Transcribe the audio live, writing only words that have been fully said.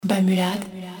Bamulade.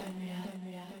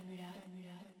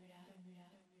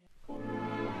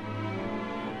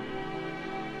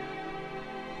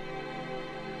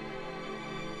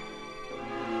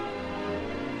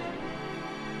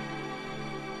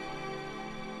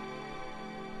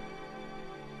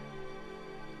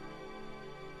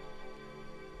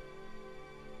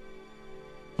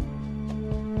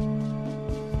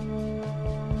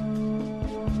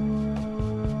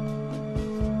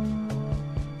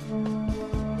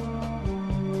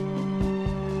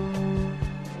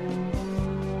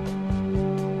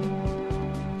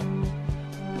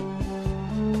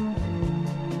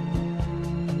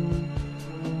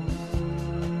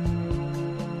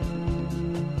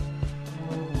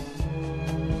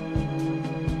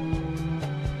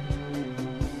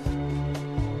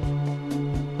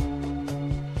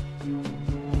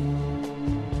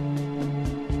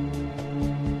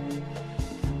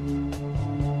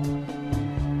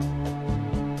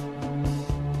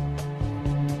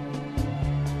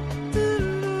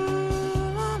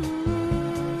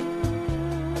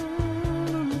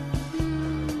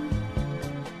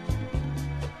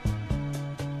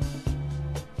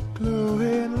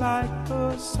 Glowing like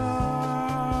the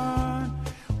sun,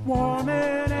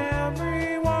 warming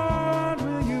everyone.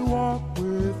 Will you walk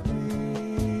with me?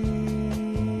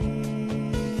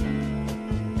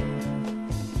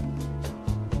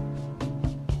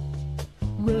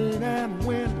 Rain and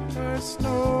winter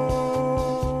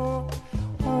snow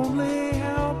only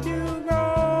help you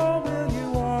grow. Will you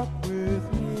walk with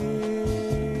me?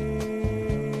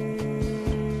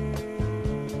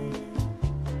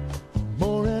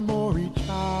 More and more each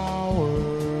hour,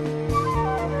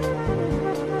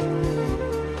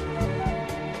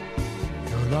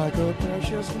 you're like a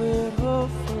precious little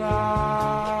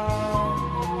flower.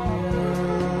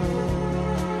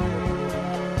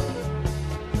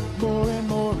 More and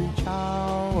more each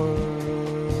hour,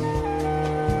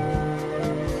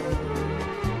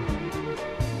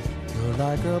 you're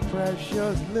like a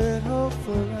precious little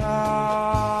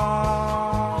flower.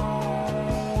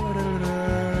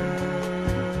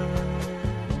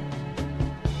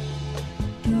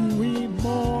 Dewy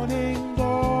morning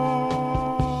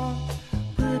dawn,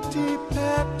 pretty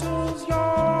petals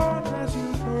yawn as you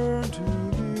burn to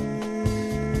live,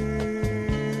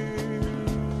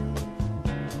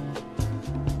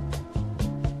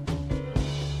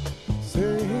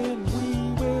 saying we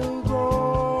will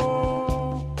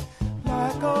grow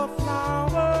like a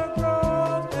flower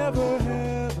grows ever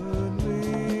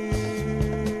heavenly.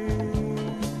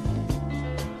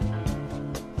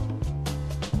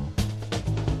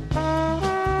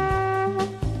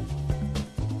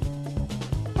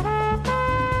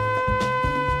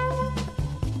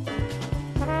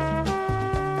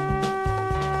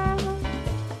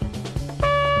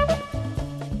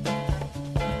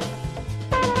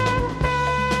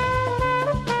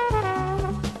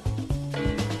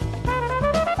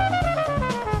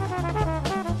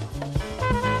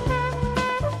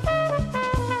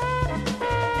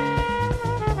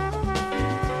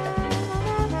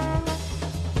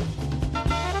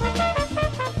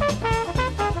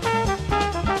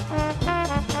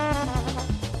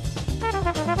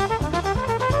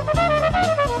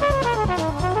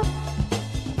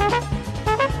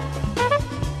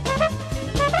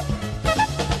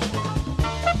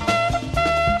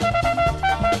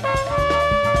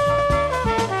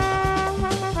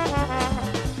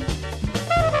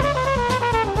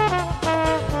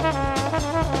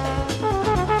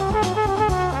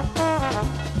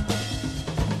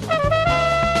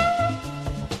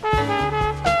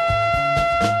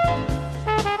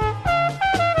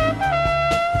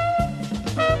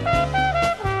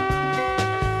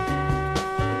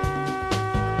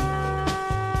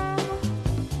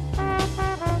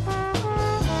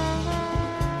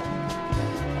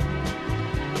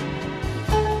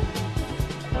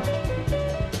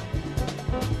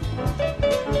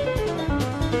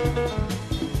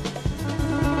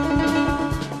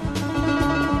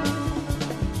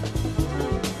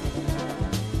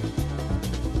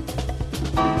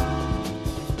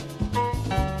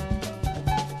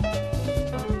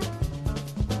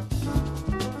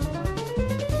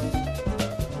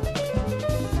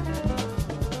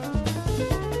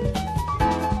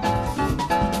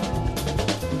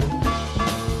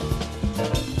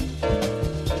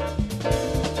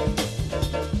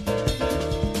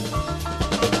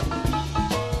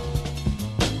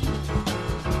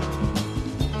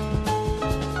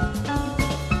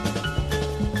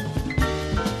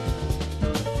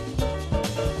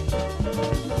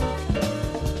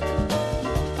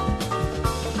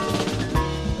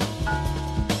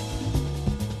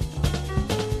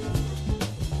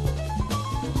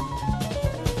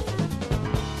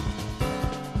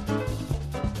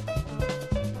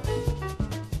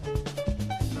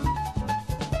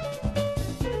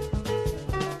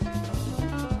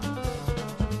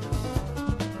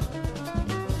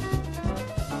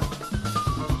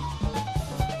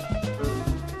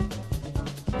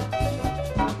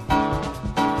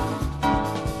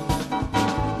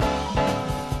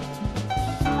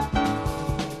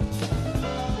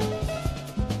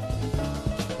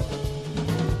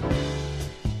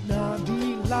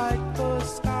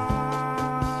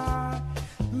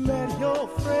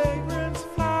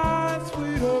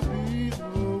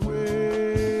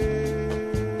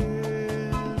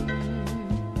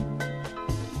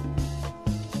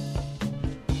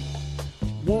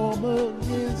 Warmer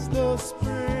is the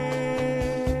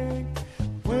spring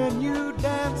when you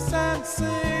dance and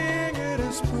sing. It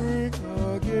is spring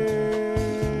again.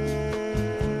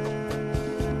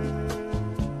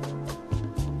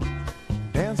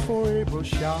 Dance for April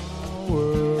shower.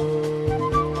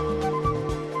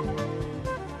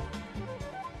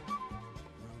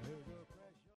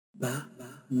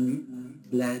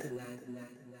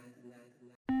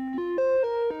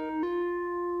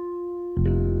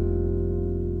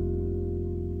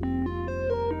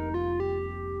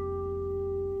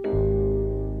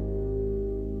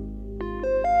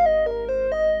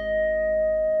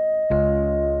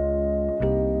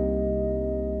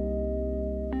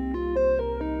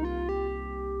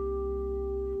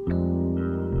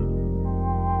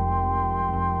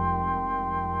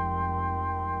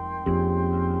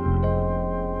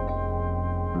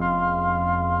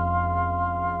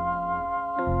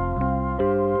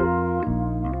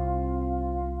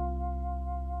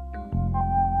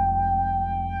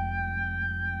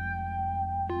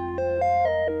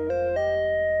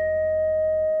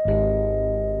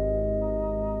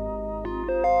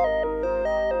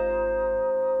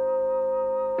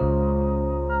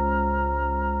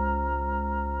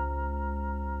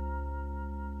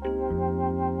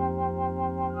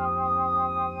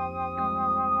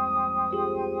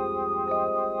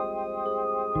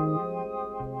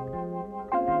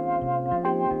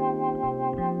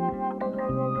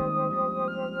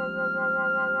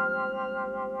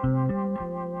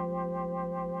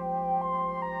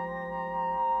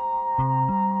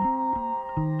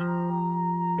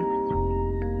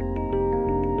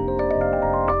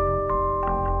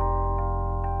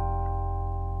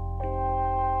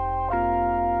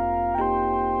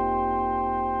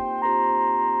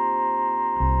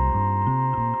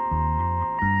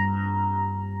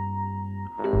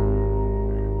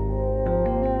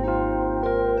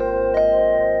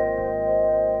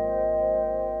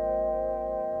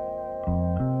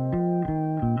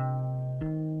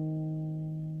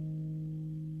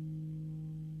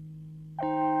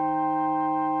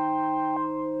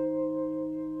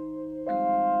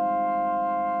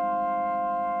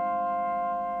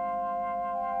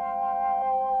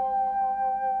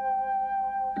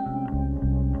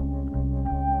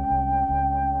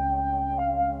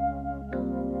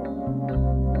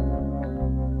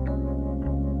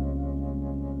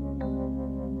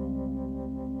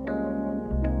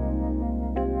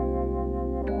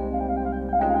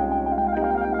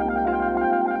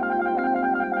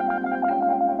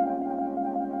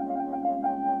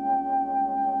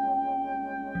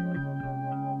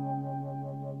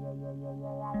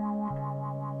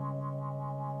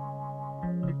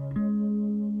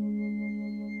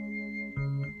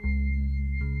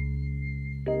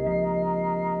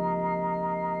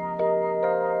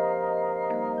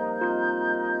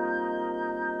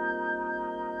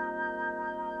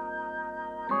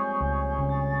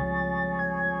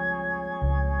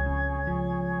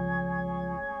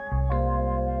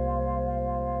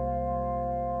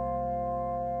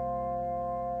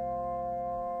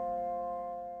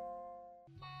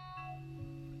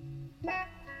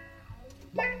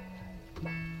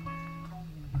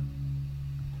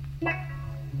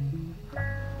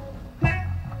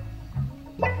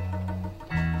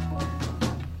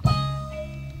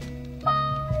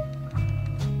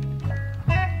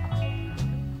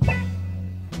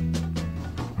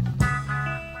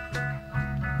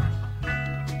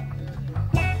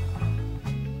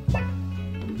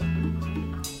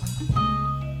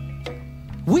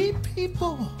 We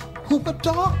people who are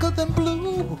darker than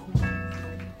blue,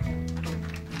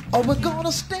 or we're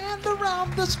gonna stand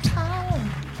around this town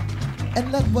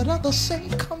and let what others say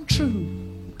come true.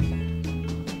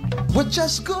 We're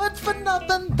just good for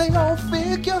nothing, they all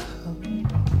figure.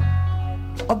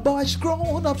 A boy's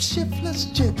grown up shiftless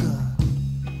jigger.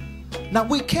 Now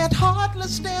we can't hardly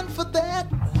stand for that.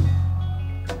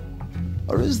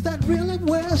 Or is that really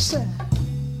where it's at?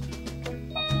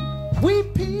 We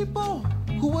people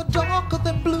who are darker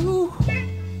than blue,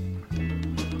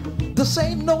 this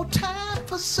ain't no time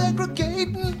for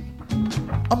segregating.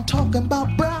 I'm talking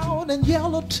about brown and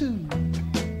yellow too.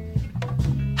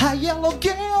 Hi, yellow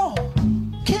girl,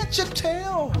 can't you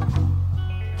tell?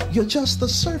 You're just the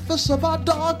surface of our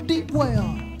dark, deep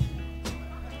well.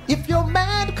 If your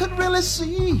man could really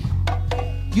see,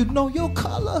 you'd know your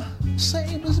color,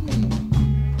 same as me.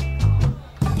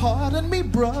 Pardon me,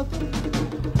 brother,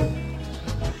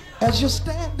 as you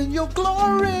stand in your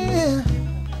glory.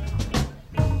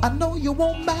 I know you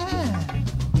won't mind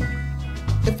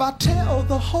if I tell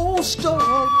the whole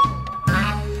story.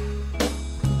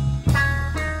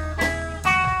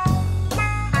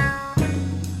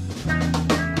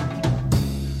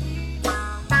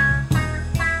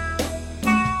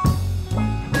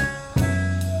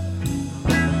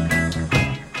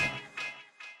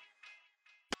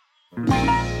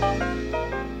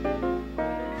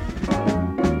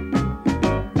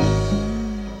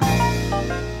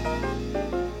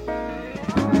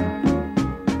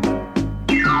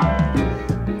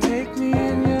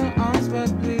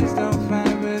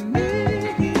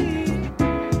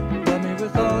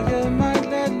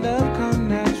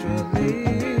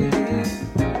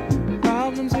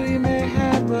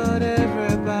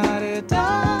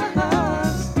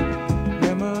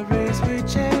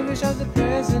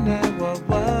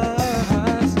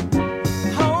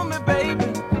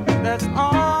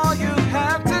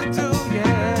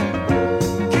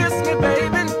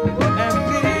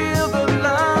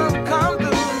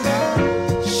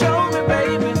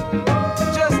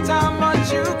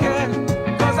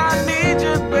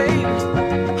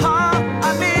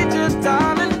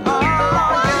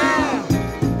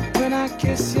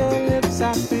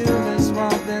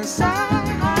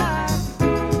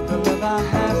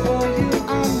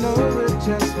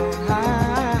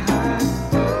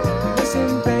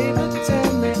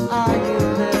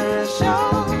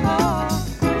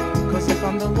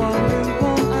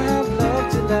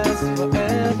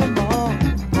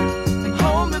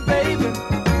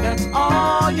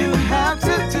 all you have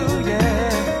to do, yeah.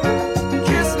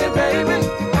 Kiss me, baby,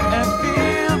 and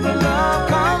feel the love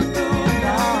come through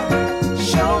now.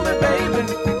 Show me, baby,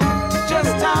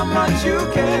 just how much you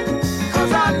care,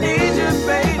 'cause I need you,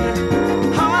 baby.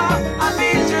 Oh, I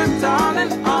need you,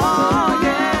 darling. Oh,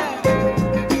 yeah.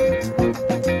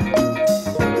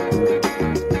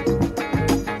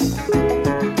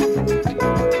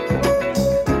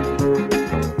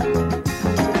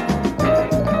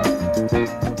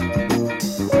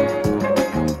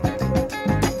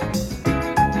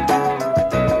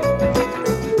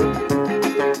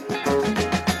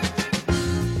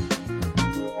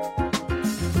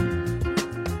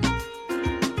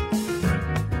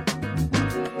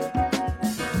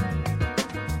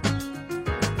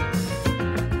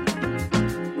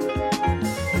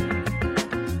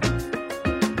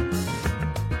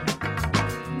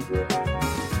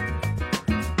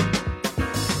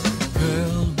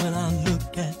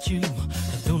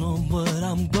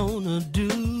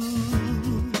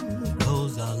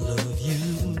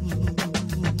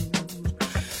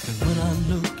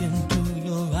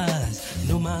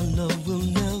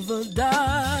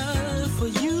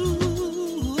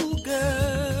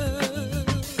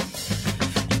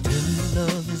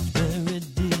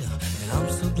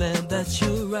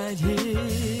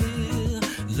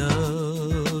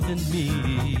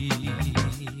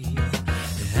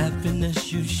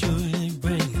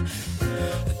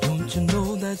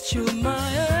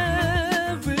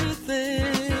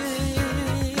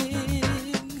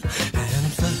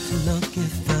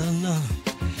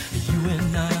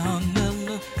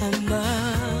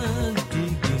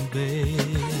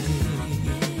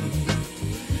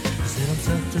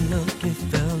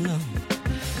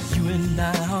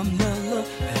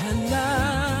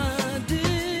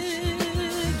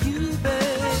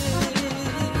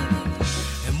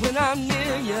 When I'm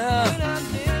near you,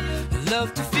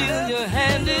 love to feel your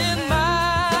hand in mine.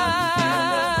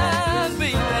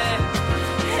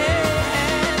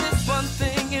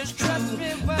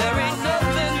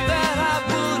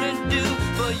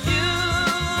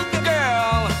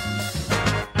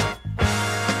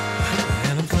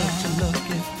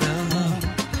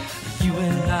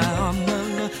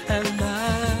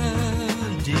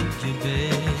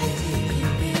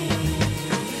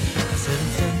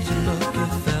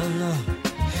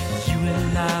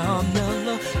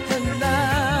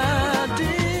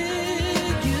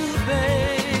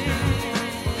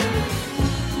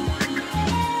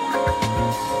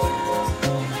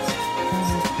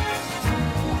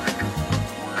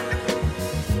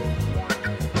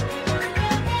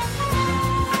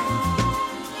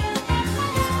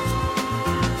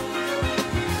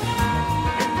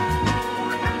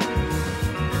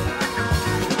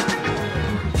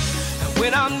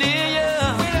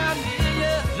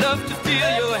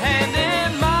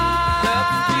 Love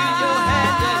to feel your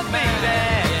hand in baby.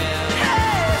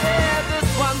 Hey, this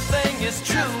one thing is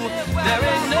true. There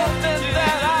ain't nothing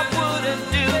that I wouldn't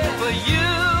do for you,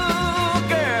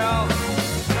 girl.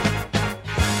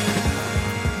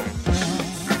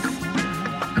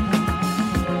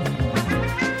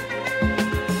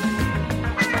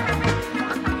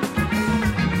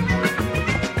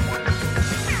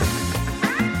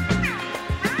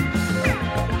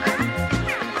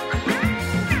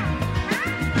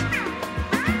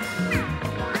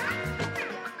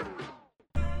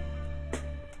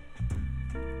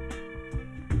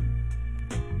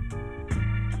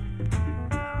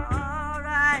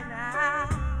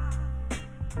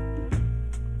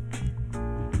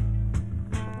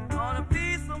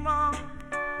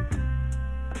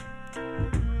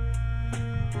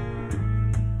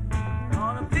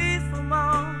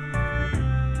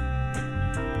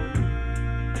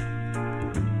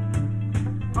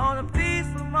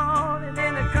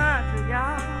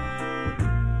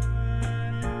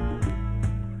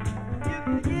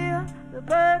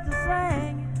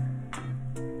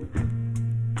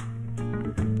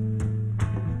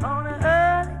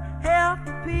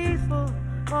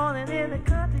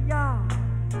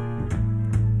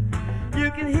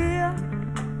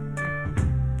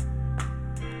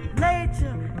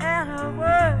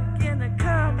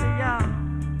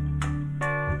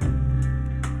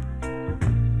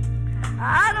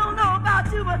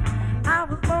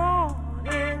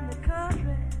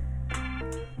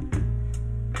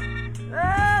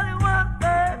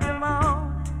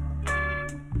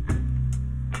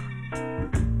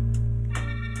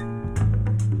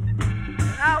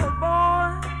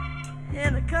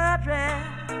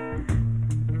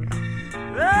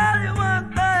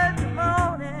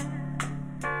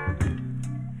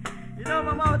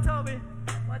 My mama told me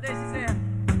one day, she said,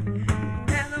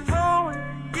 in the morning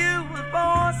you was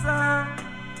born,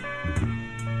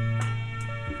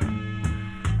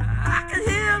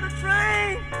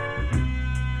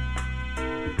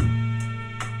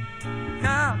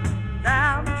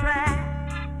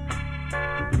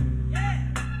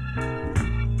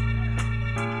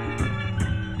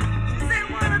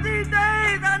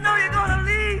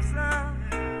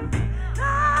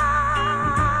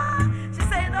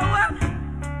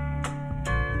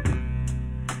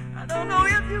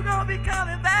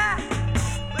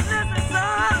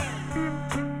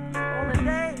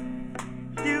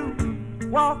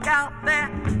 walk out that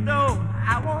door,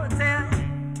 I want to tell you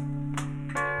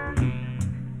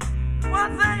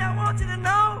one thing I want you to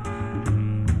know.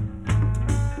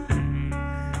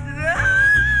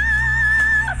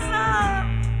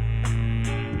 Son,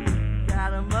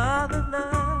 got a mother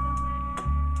love.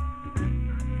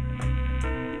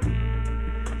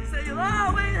 You say you'll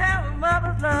always have a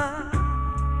mother's love,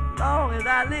 long as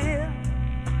I live.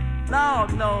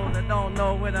 Lord knows I don't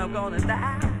know when I'm gonna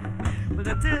die, but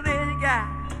until then you got.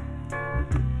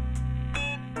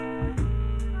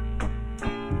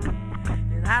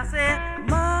 And I said,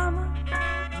 Mama,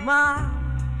 Mama,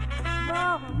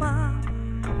 Mama, Mama.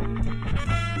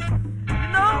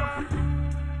 No,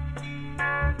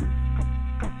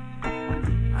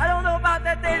 I don't know about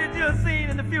that day that you'll see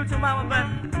in the future, Mama, but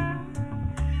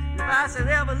if I should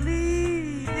ever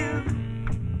leave you,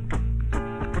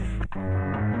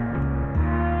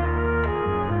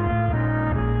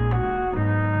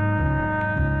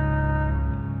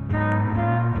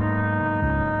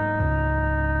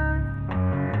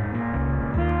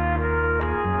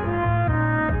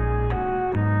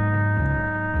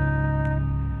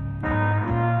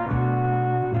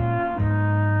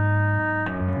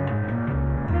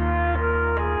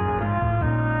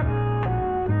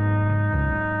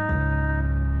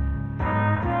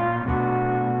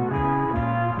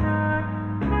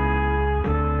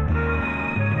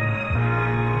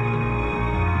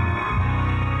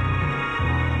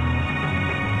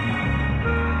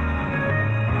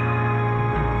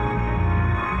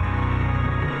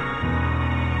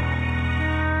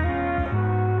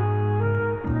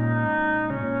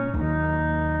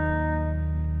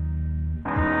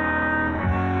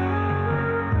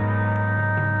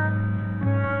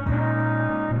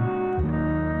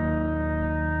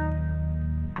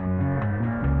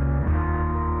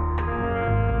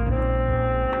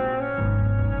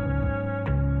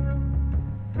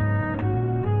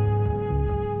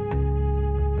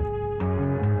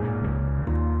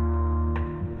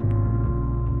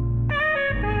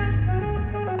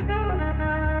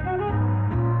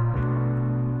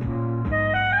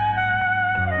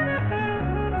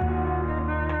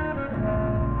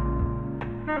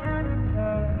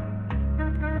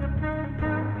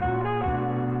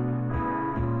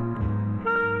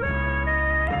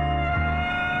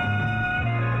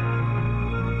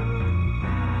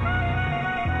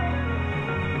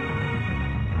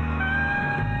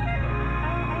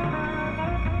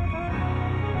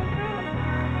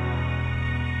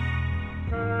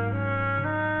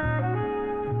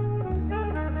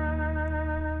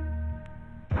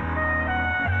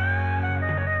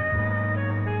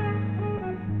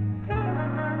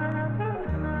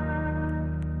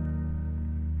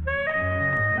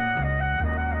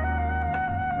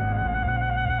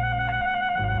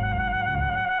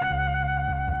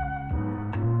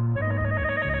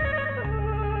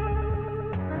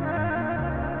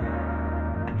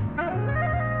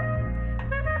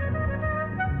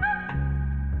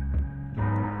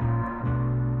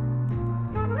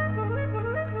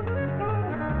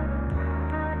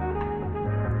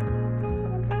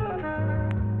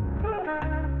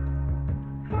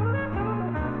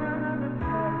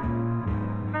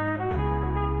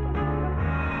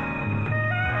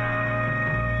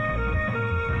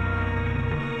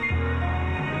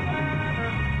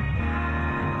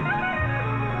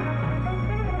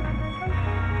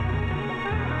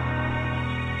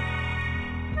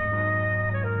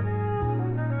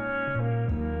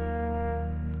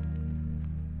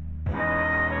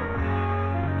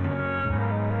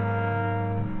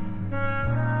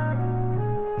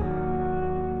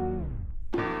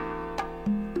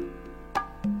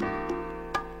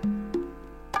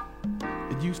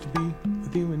 used to be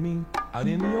with you and me out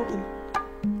in the open,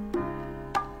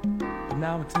 but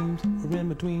now it seems we're in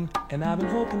between, and I've been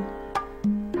hoping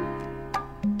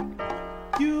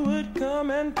you would come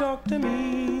and talk to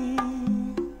me.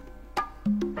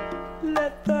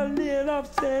 Let the lid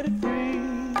off, set it free.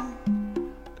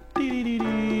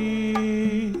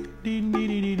 Dee-dee-dee-dee,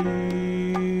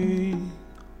 dee-dee-dee-dee.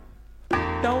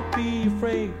 Don't be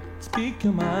afraid, speak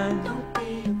your mind. Don't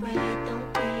be afraid,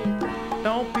 don't be afraid.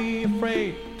 Don't be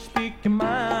afraid, speak your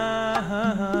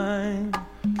mind.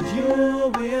 'Cause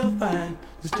you will find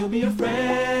you'll still be a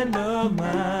friend of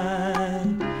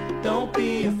mine. Don't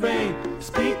be afraid,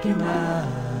 speak your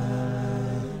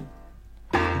mind.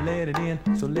 You let it in,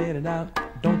 so let it out.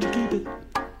 Don't you keep it.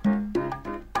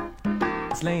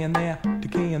 It's laying there,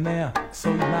 decaying there,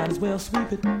 so you might as well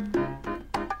sweep it.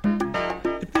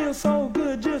 It feels so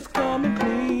good just coming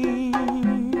clean.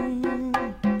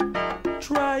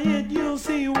 Try it, you'll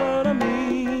see what I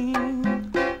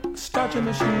mean. Start your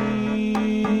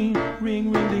machine, ring,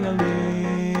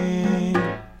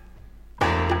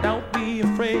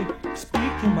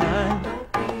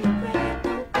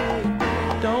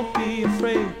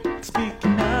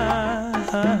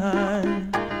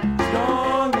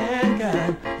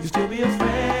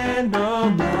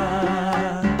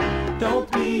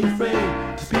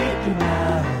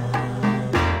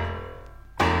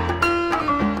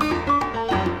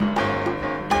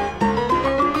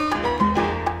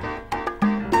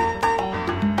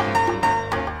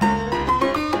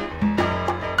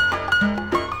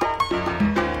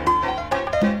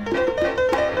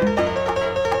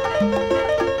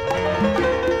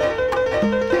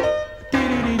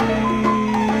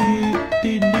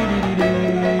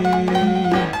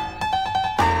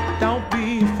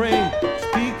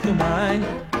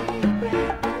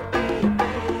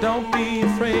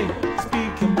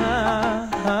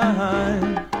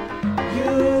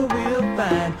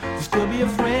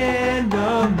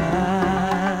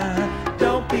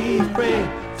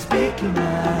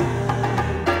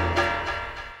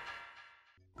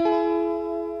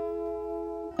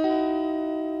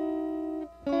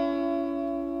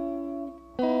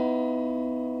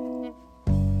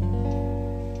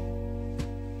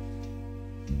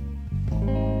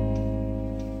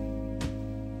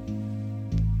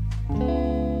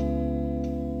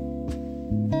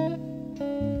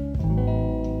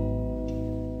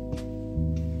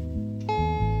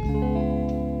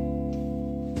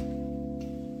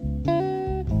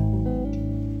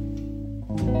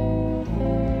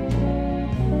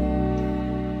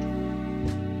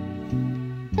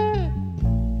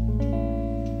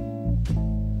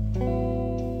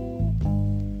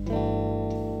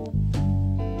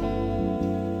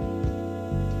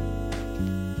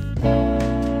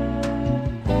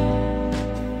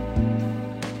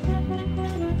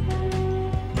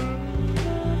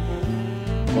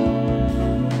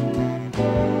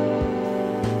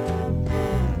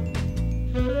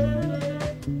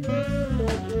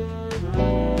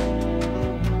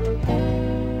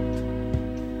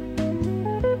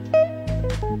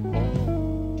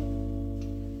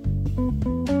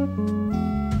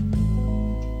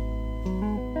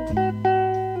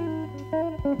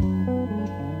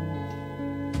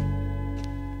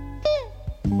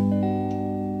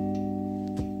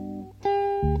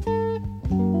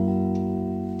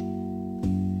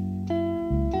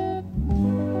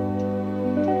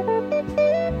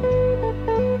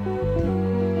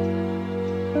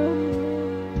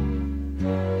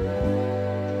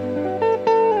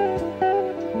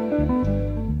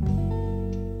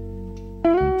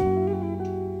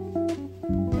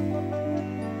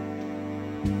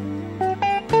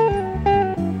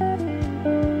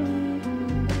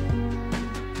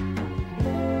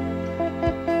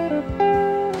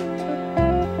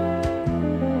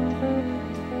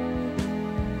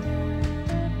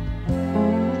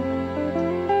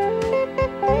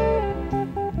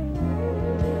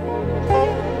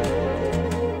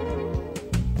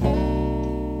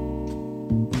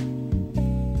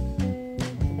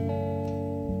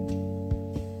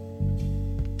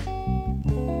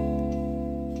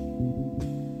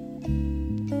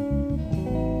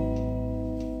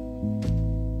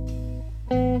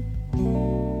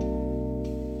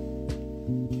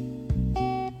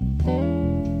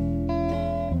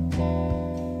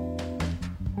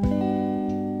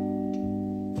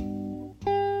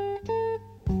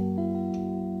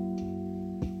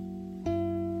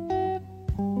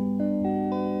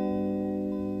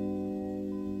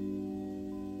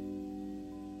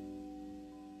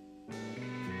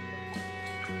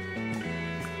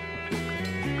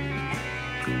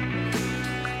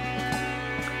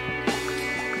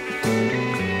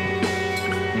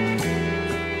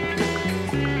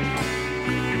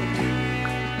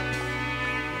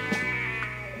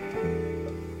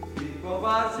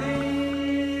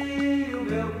 Vazio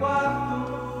meu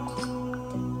quarto,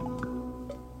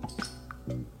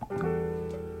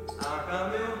 a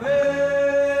cama e o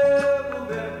meu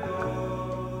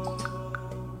cobertor.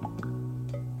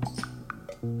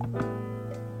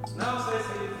 Não sei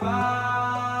se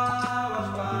falo às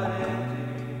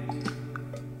paredes,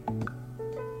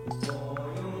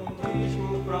 põe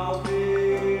disco pra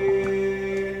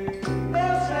ouvir.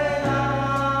 Eu sei lá.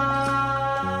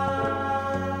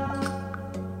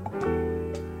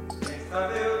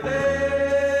 Meu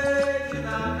dedo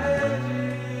na rede,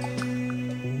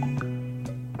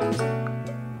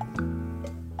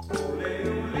 pulei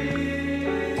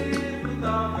livro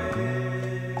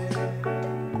talvez,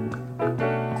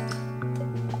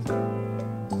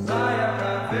 saia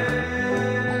pra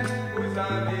ver os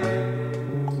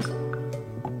amigos,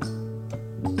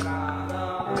 pra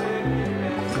não ter que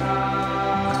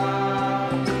pensar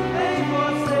em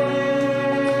você.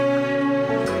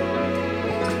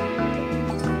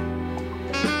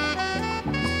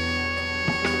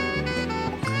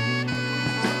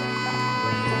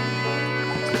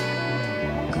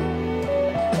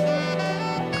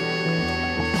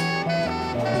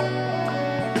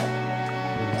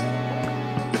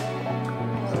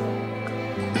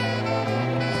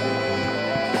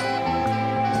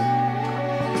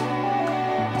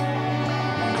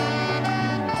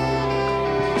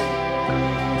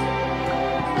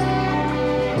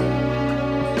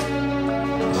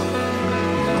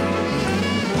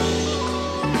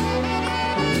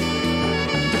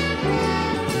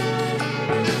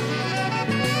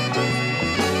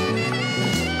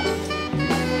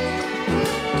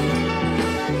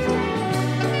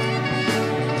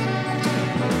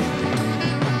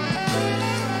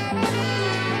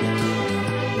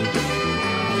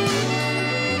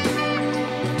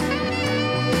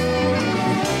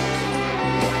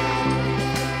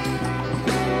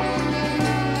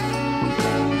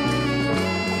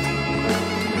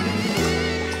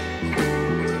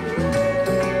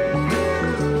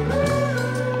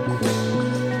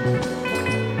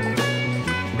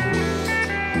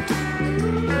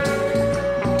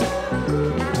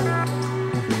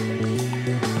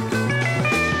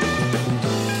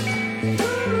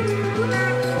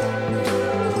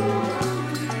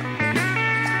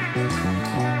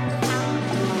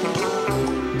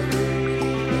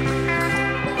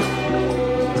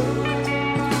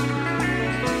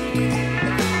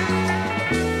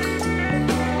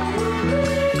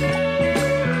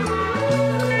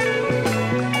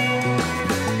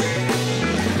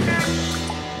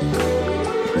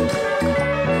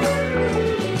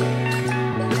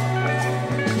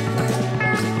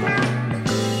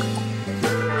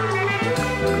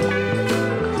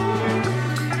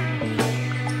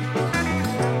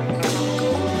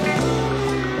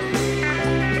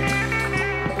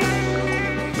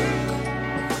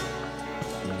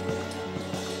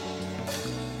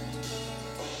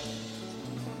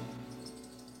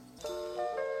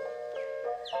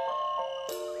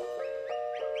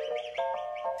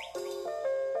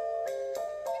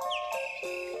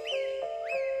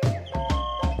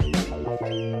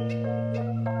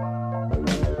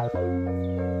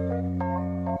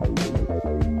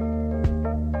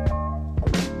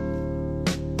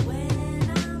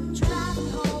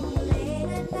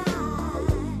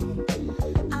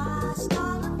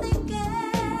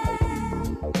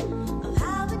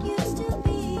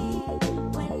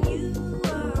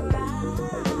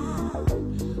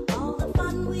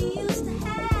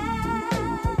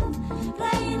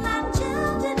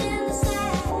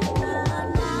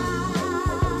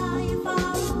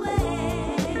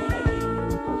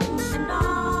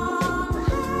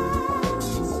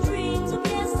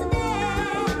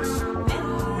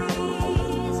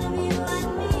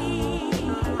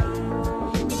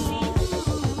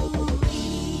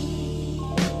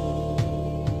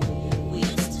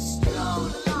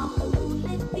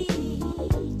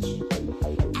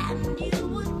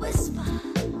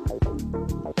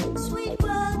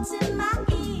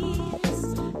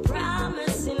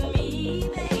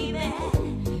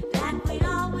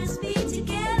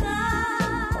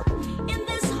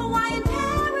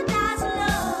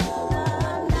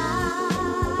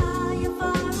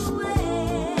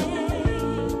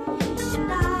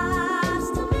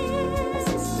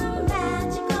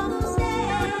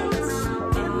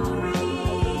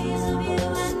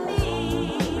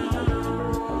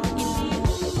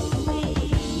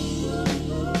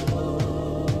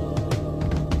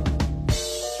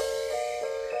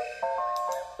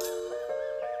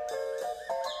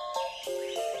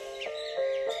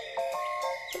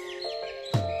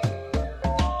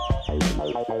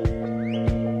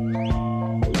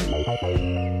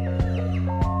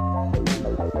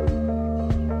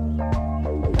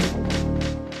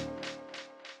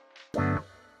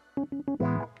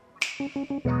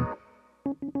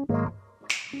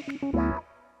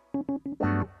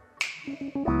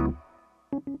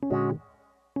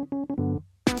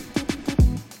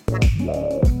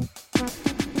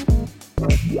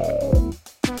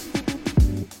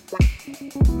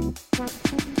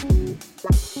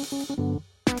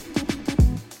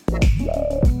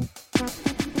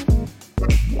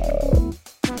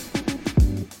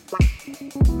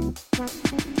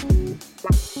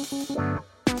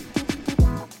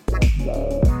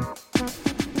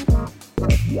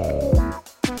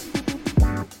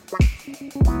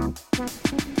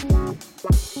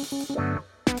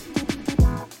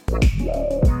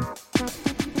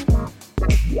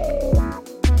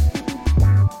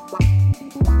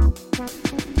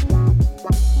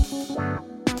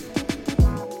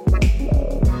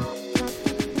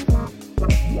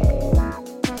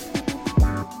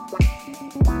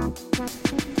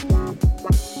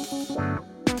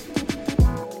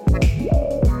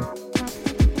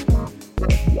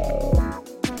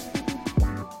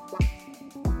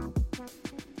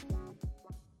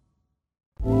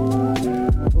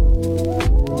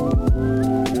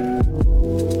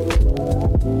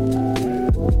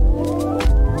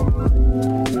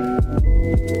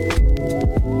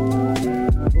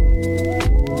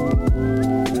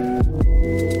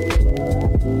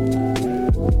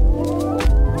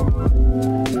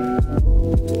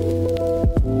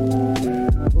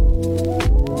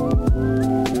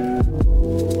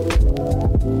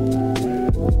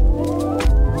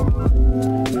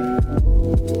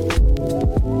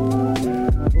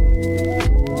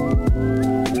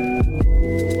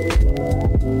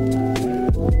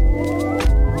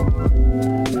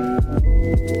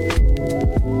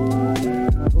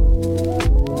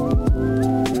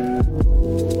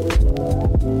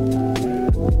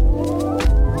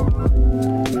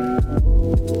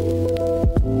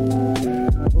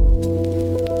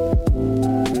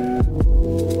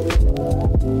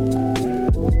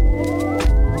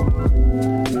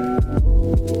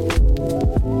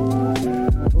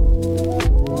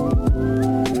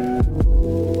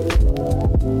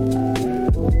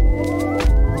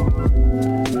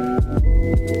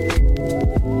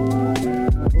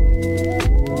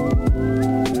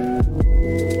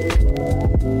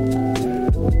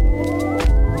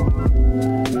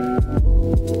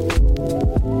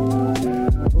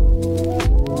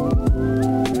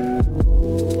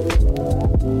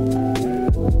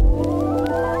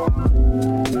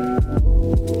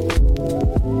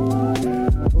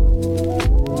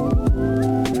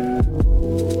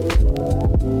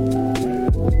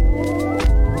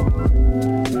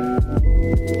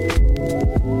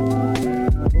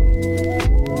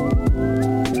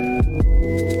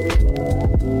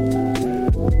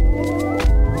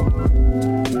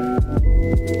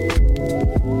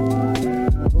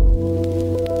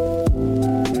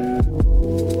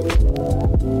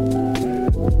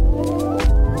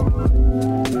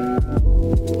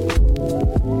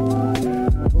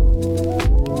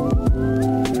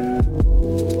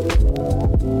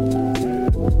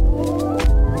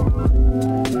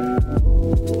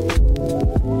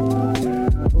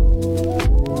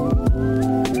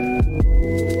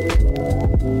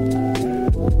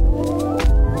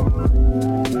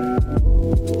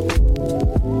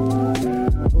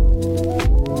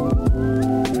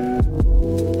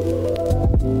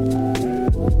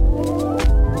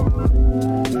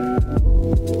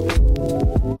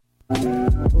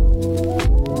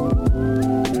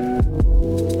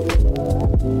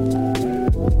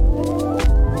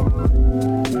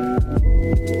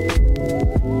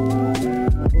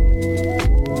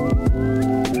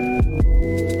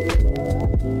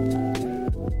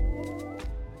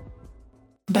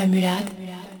 Bermulade.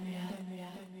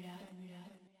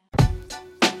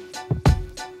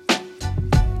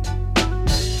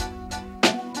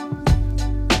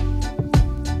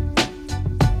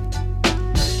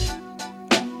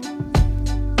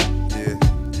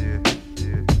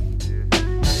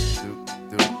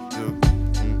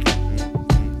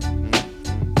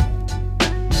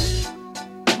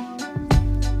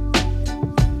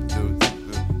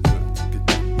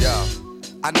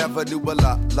 I never knew a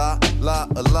la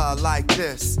like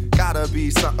this. Gotta be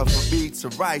something for me to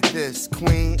write this.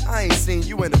 Queen, I ain't seen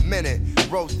you in a minute.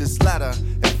 Wrote this letter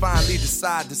and finally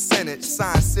decided to send it.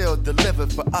 Signed, sealed,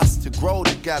 delivered for us to grow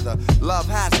together. Love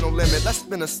has no limit, let's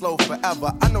spin it slow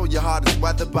forever. I know your heart is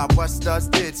weathered by what Studs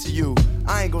did to you.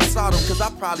 I ain't gon' salt him cause I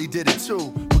probably did it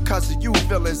too. because of you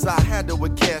feelings I handle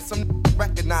with care. Some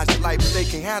recognize your life, but they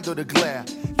can't handle the glare.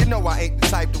 You know I ain't the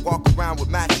type to walk around with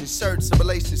matching shirts. A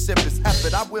relationship is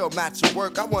effort, I will match your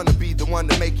work. I wanna be the one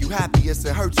to make you happiest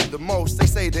and hurt you the most. They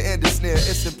say the end is near,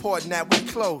 it's important that we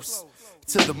close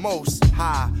to the most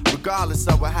high. Regardless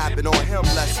of what happened on him,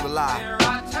 let's rely. There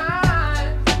are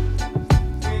times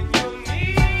when you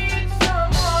need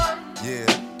someone. Yeah.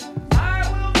 I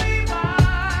will be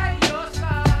by your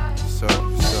side. So.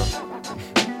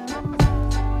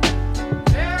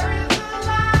 There is a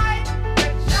light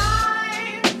that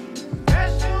shines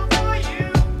special for you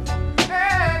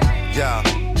and me.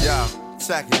 Yeah,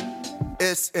 second.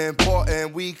 It's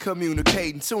important we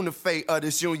communicate and tune the fate of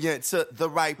this union to the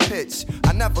right pitch.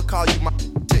 I never call you my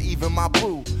to even my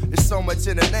boo. There's so much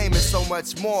in the name and so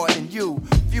much more in you.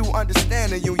 Few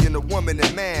understand the union of woman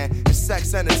and man. And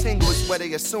sex and a tingle is where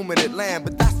they assuming it land.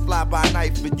 But that's fly by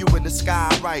night for you in the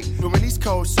sky, right? During these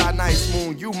cold shy nights,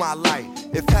 moon, you my light.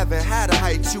 If heaven had a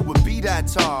height, you would be that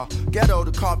tall. Ghetto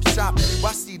to coffee shop, you,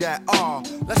 I see that all.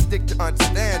 Let's stick to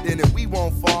understanding and we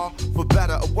won't fall. For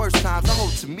better or worse times, I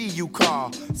hope to me you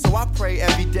call. So I pray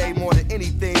every day more than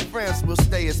anything, friends will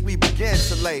stay as we begin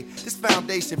to lay this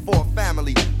foundation for a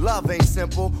family. Love ain't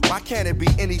simple, why can't it be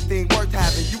anything worth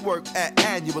having you work at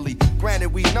annually?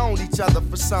 Granted, we known each other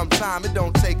for some time, it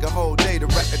don't take a whole day to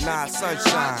recognize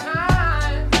sunshine.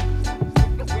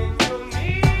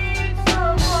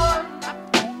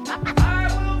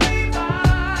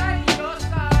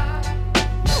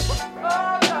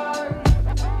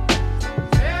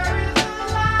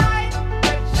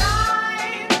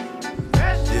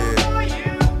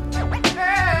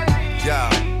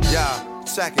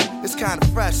 Second, it's kinda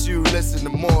fresh, you listen to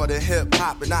more than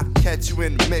hip-hop. And I can catch you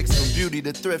in the mix from beauty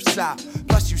to thrift shop.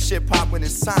 Plus you shit pop when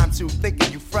it's time to.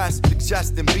 Thinking you fresh,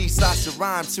 suggesting beats I should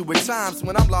rhyme to. At times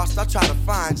when I'm lost, I try to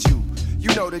find you.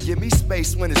 You know to give me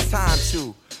space when it's time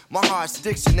to. My heart's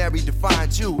dictionary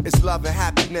defines you, it's love and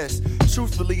happiness.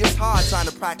 Truthfully, it's hard trying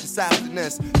to practice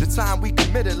abstinence. The time we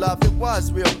committed love, it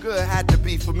was real good. Had to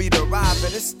be for me to arrive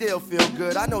and it still feel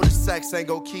good. I know the sex ain't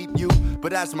gon' keep you,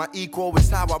 but as my equal, it's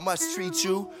how I must treat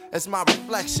you. As my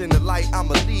reflection, the light,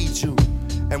 I'ma lead you.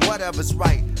 And whatever's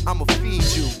right, I'ma feed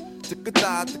you.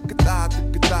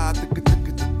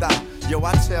 Yo,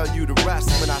 I tell you the rest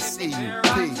when I see you.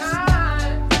 Peace.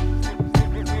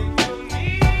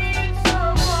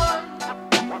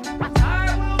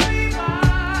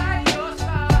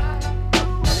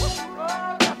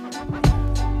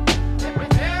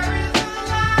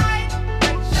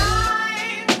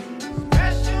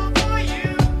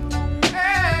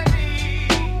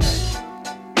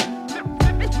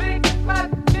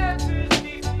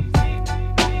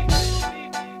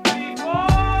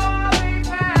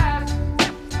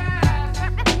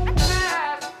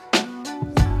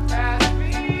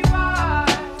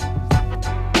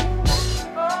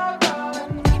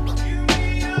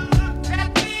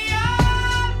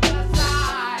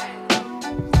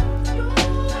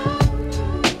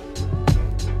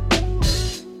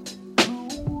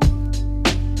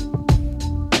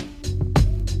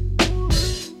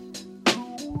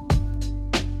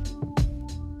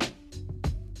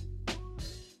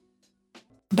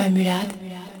 Bamulade.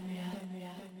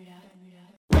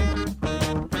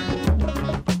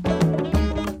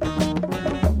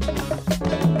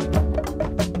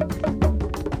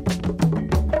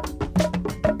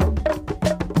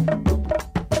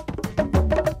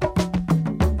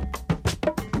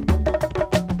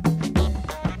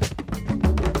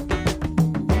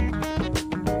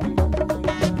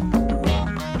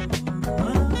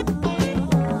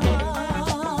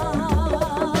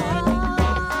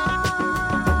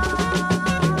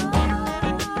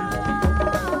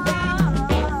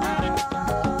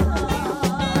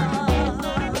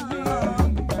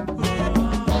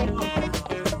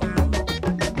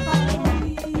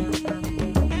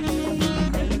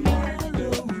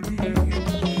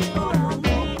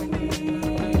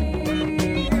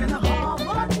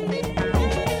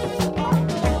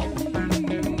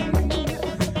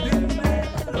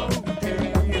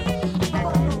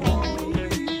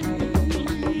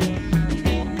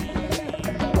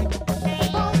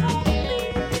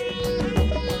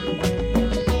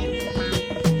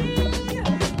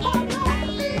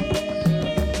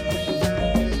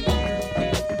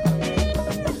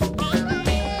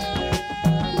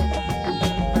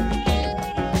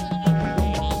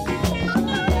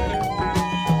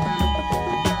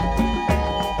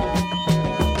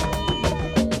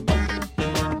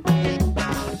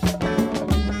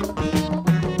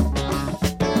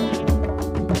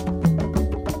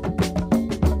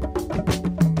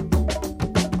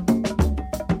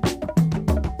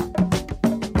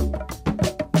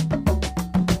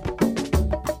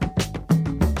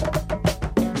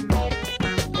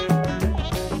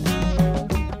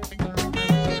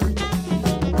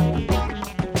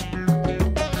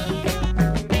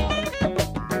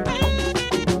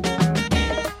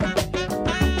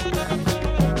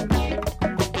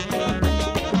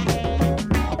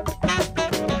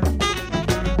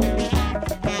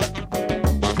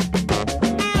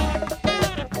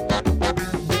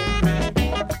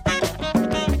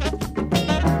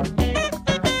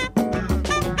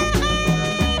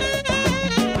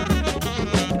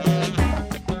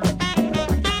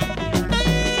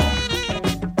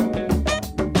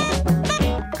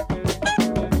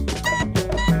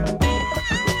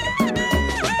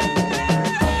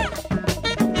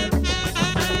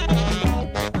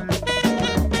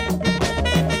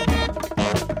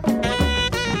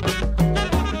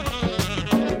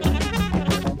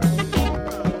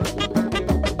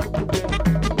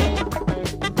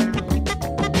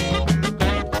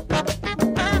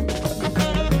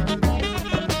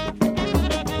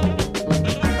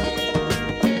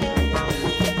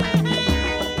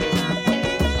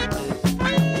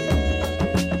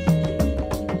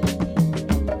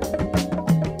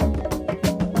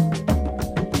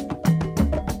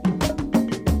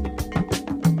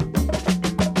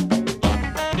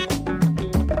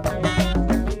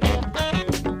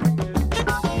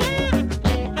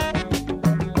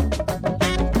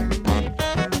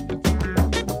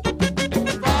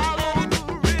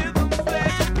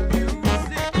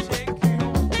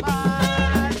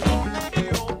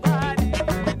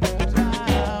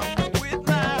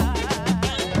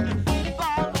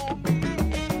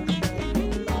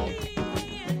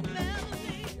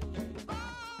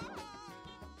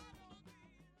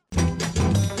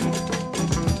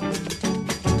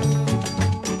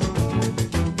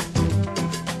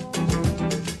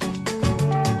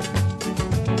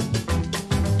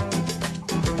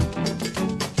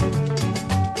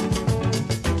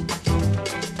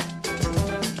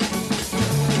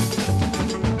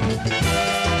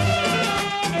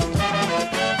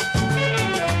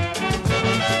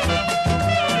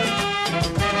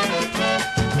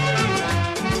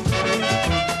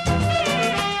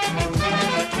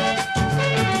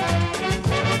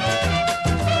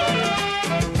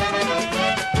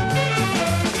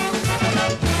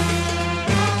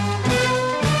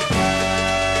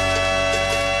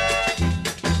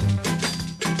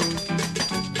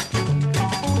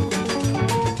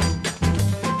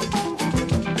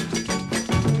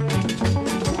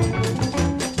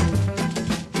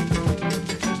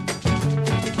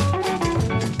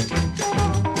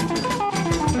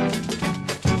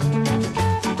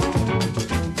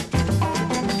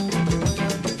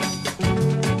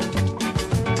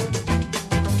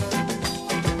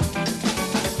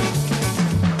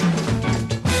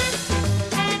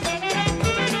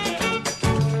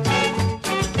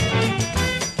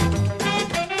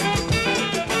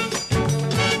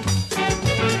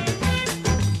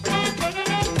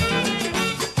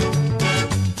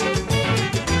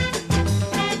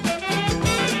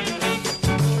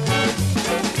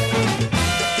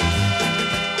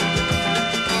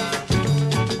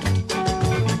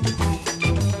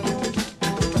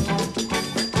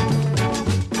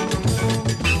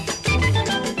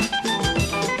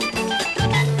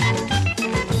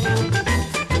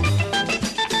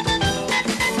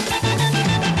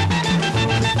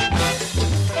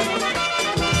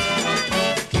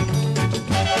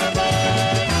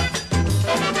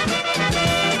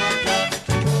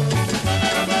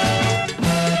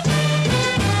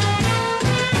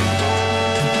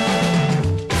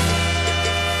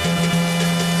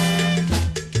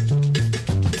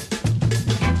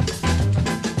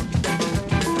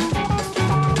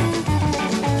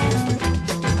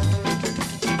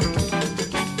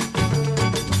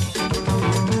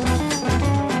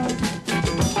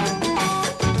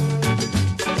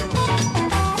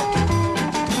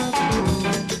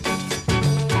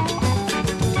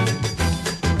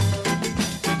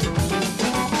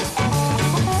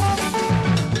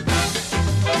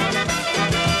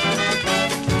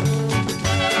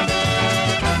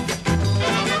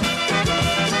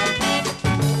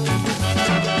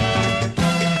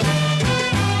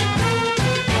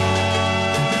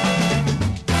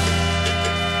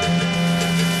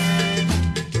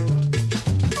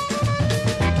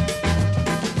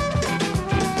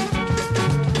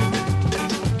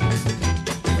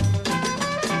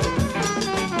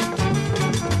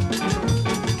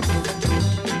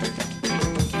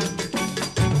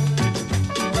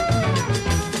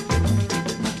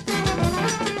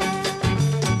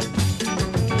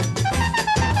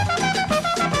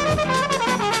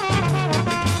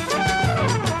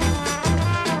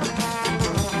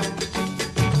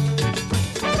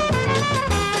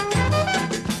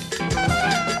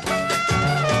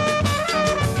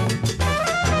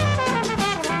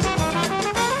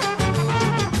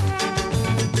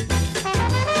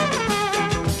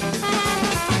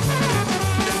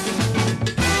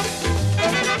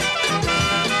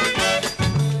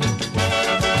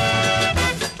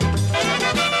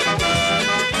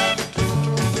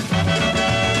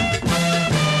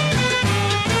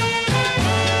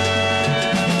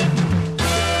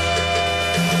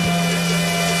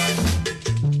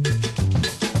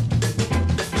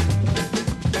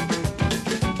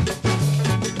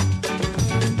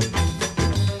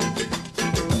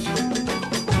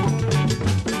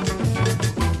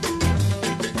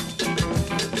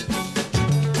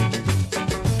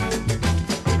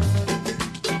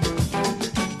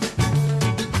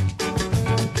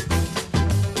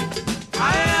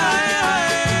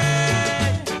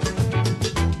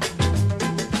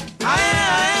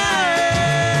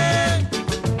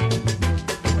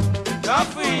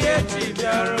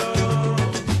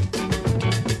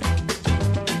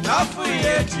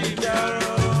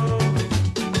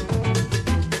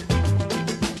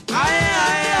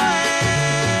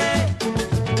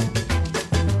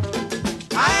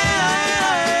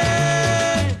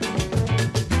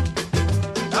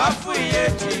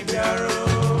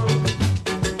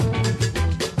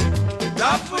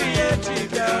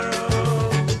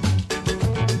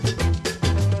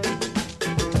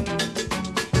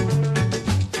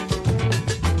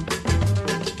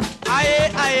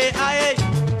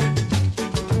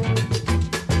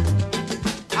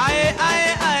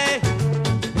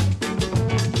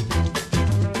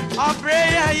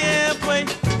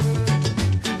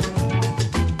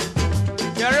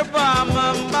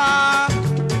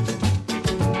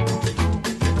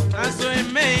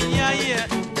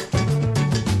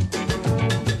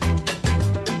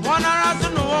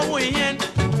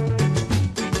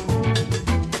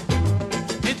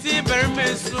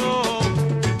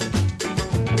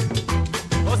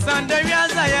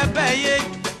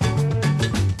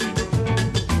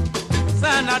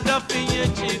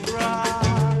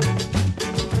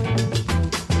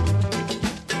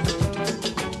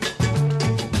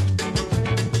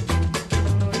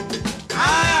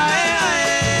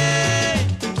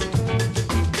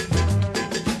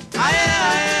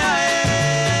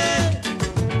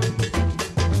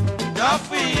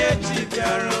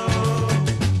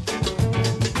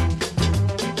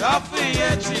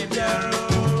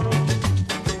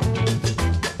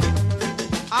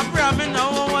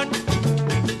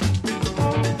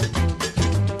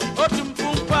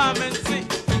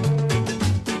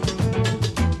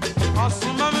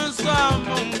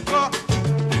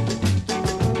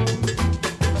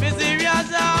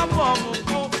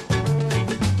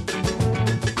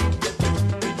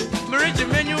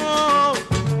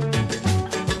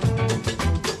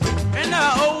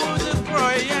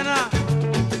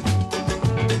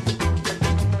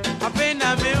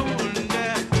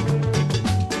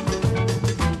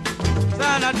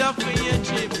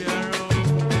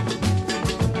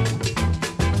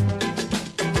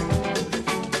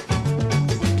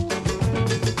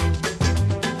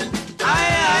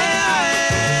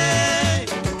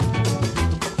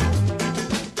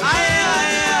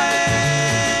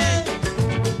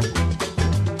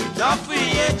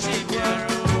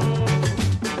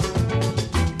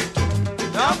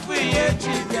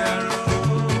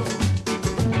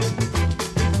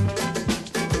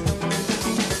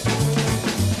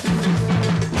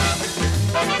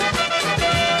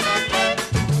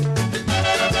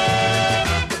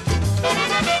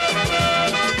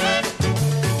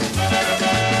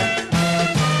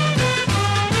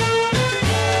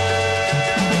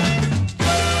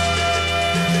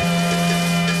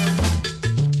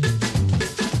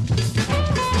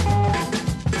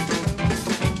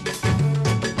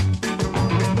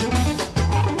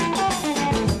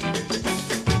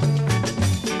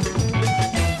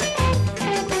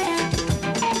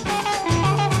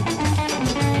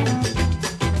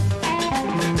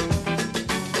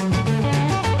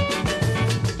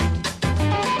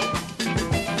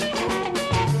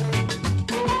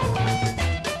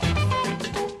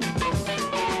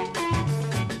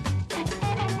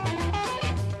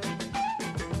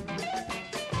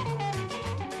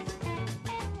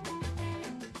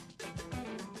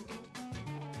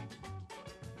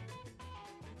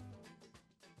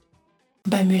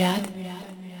 Bamulade.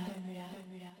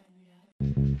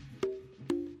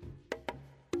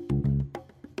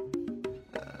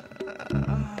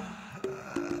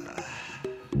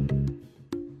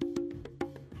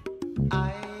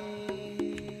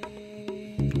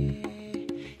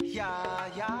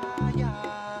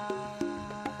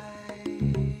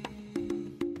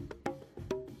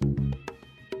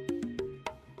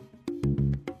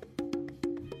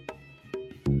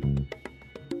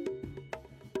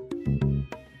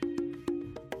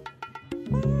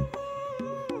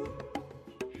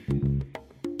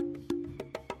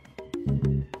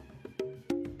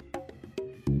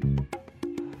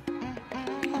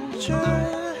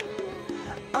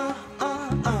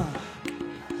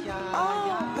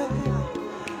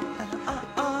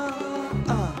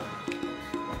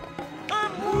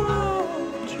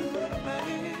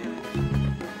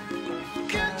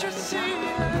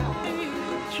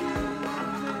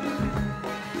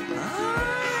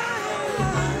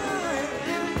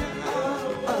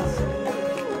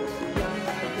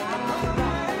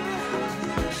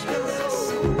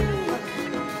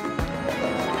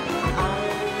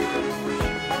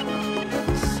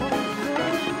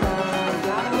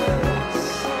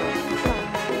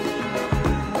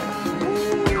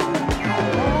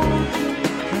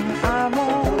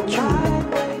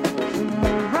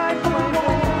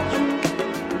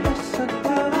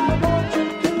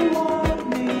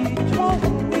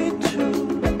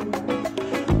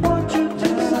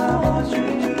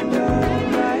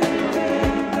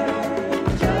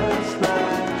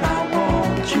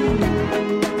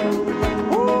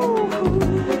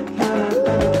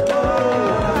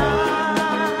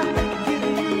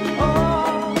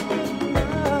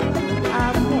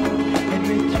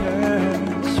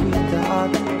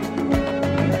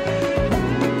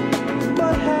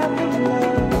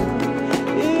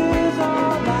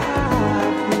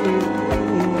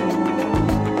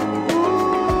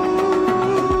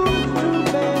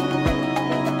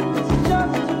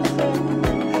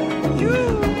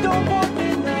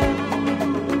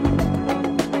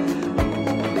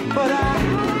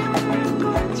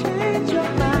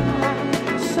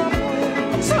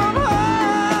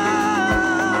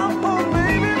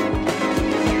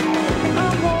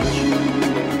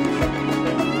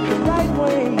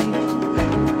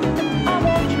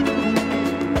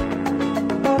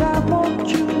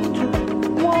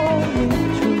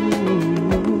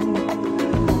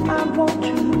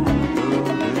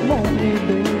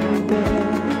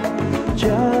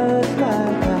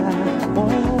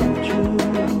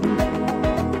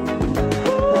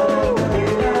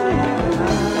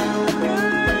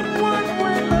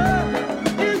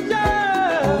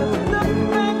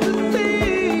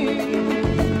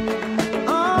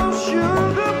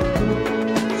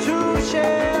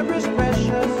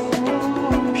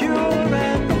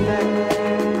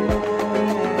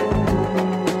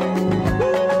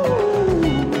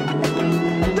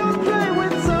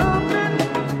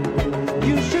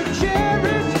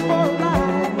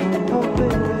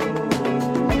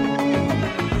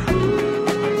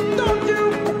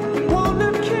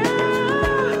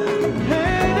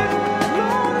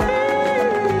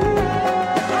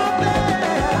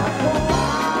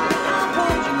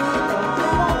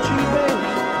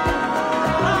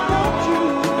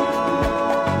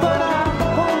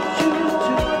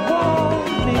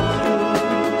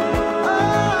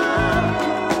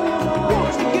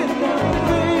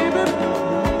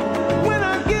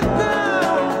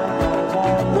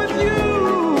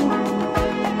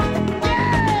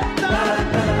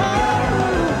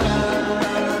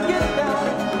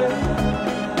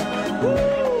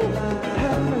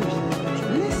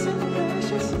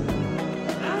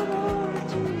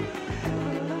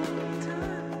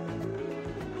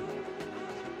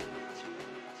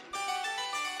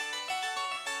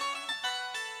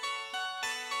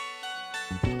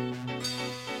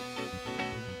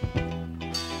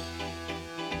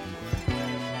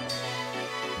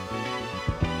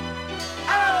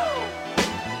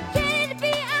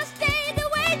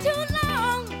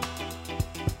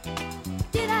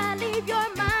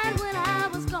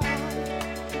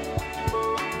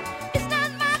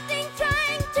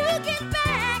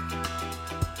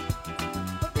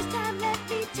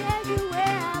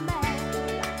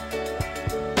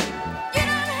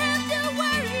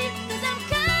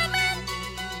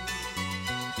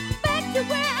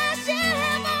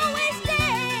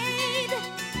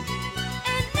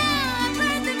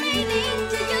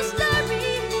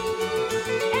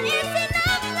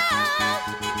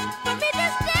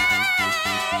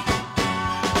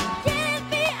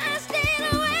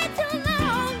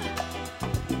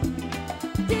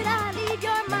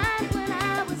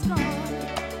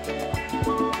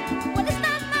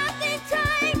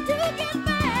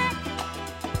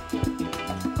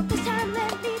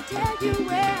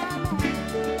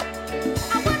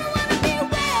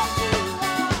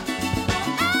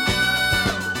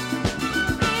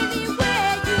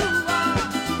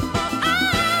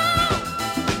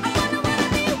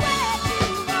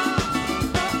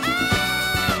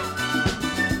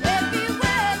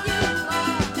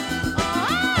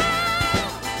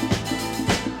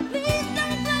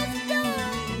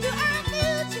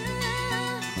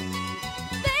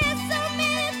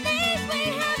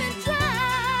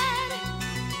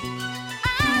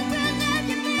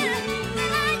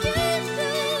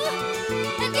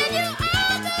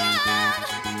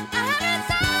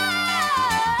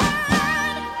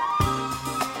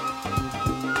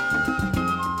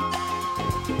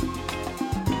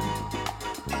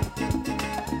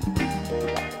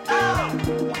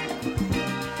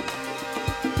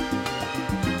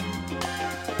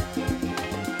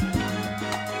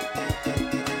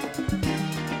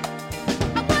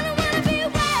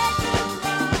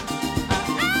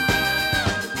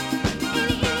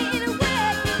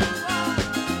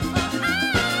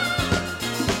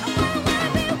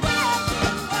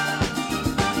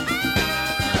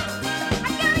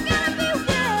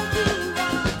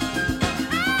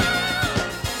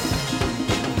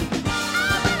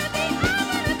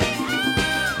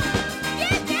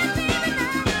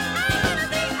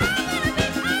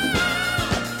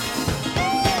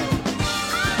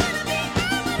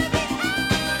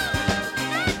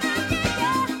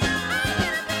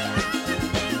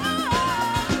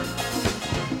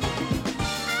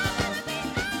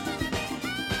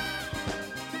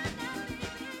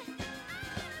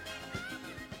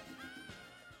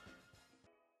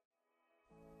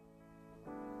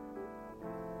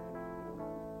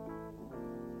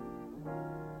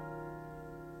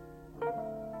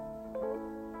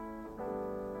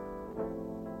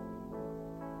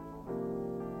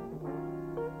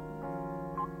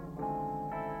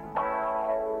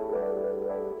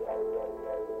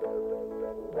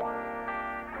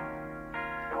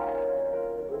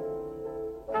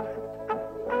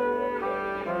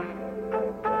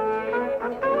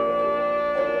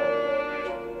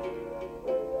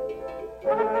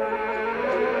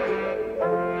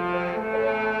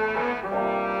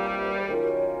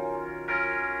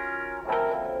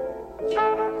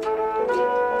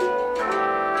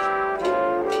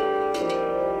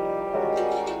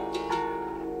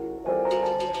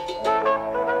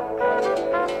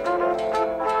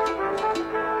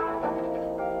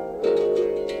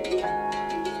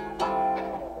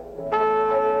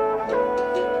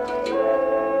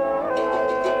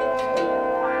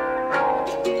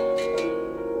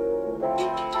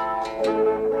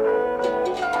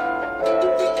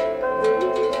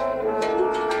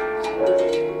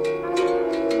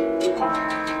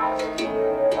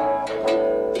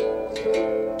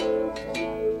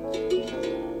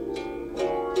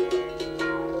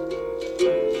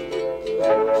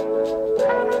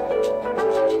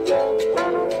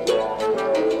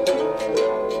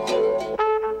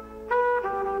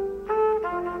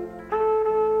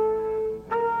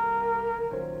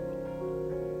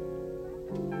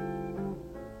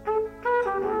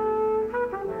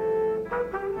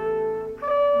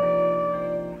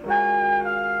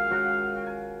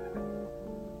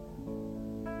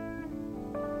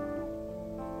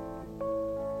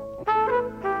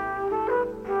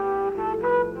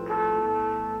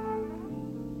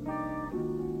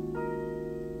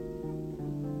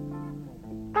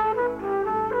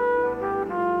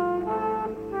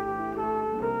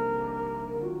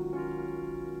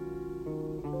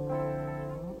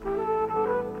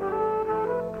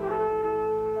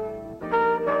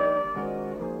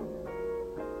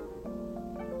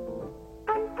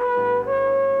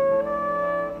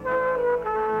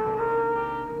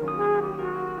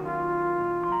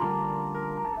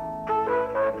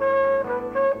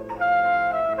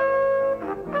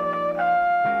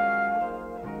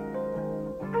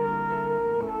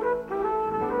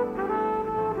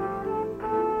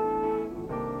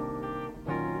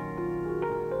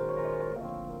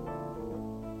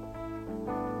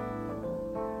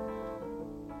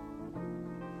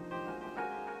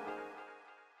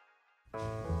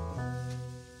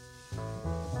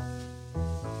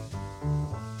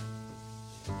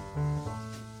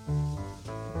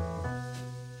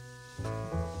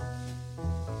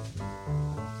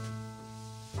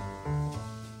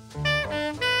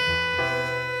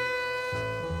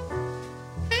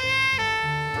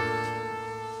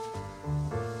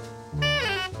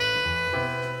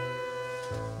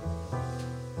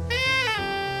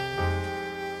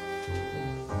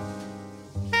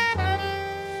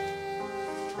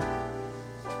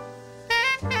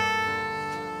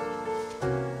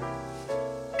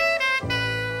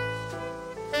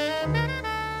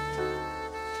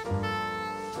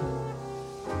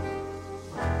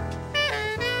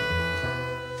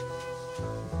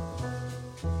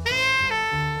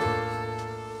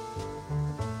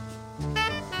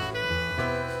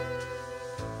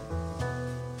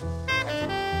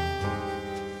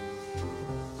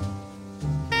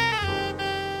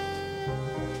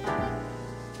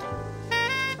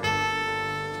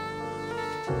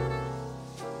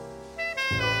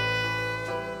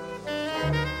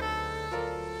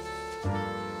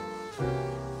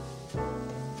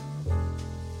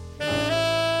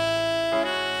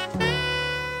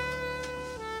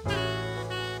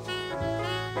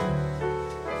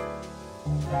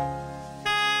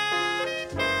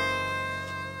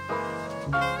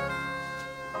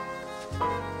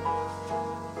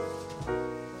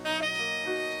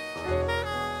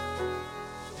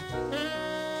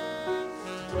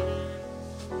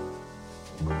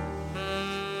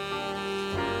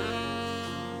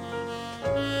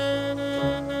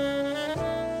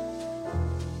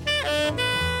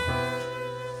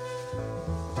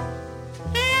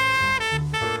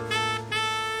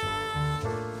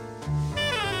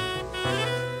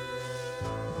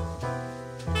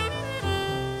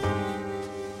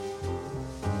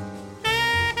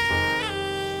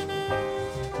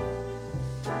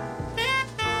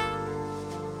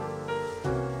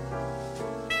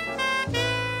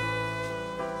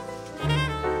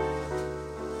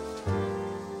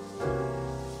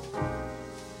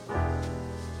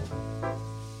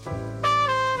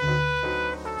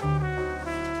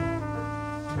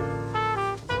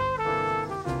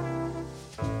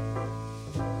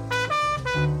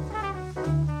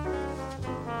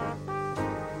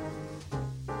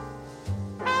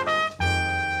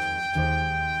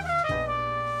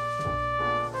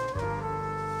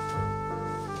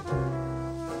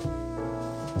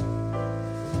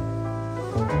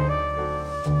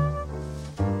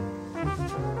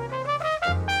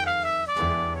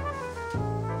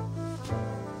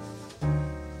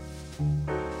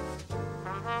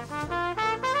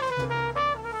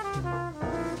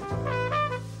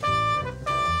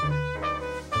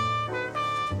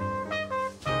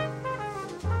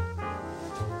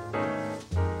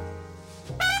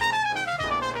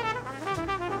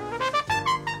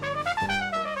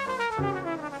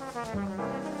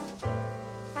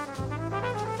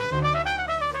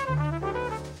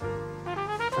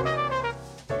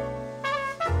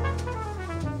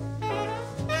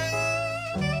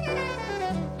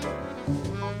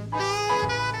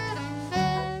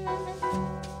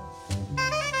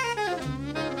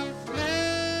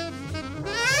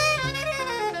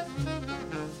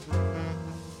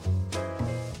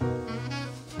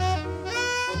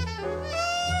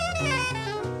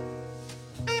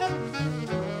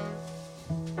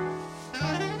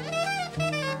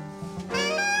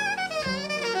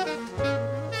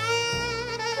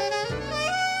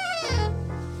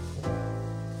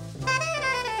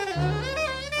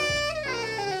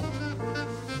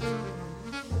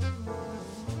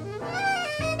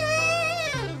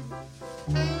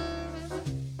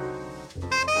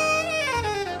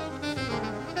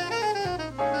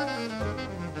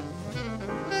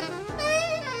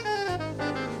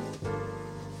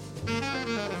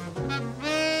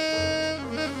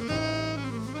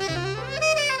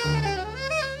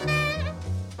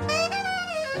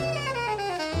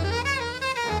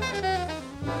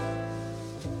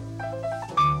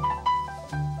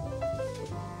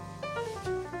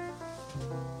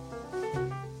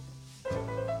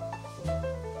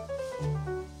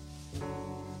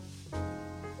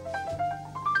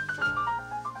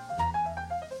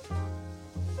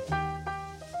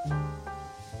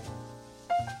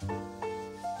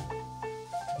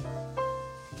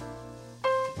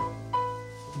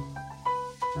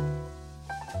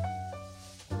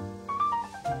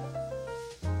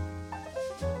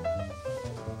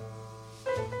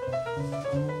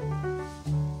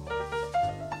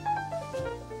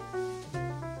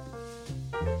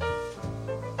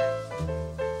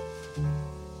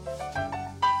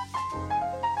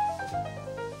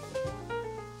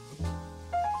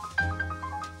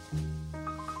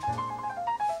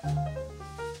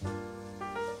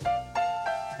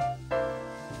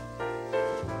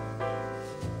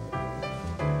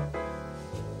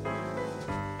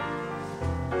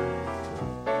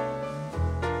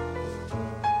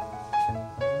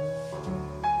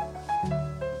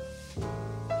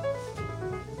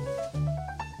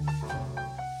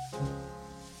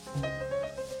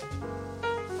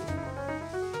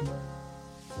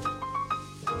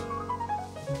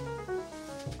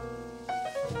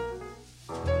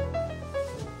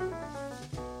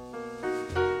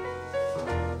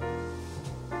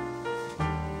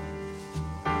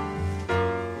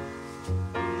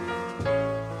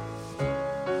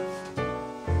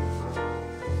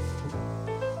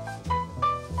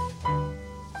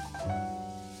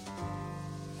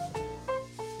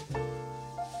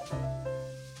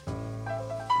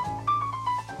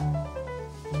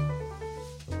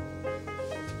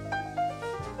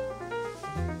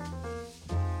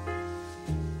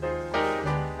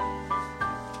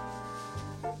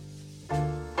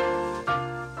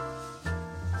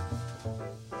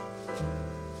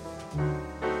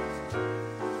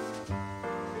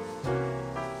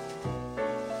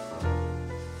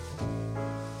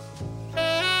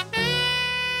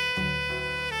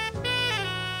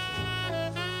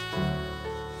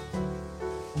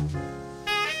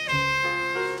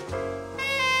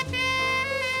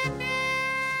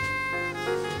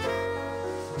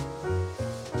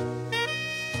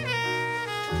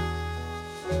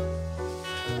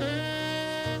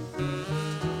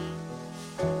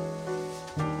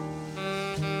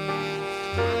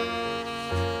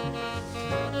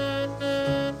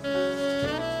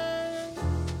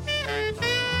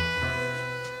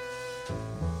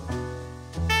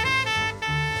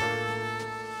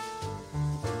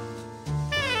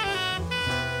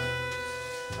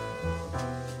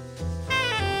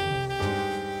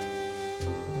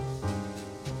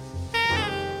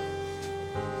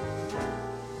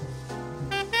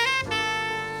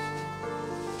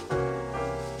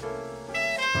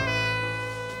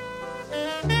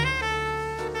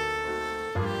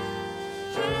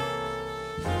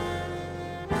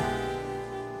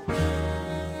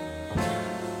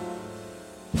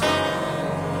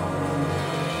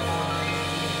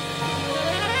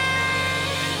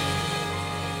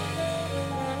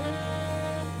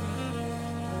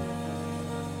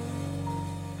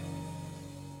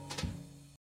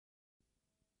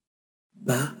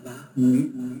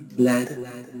 Mylène.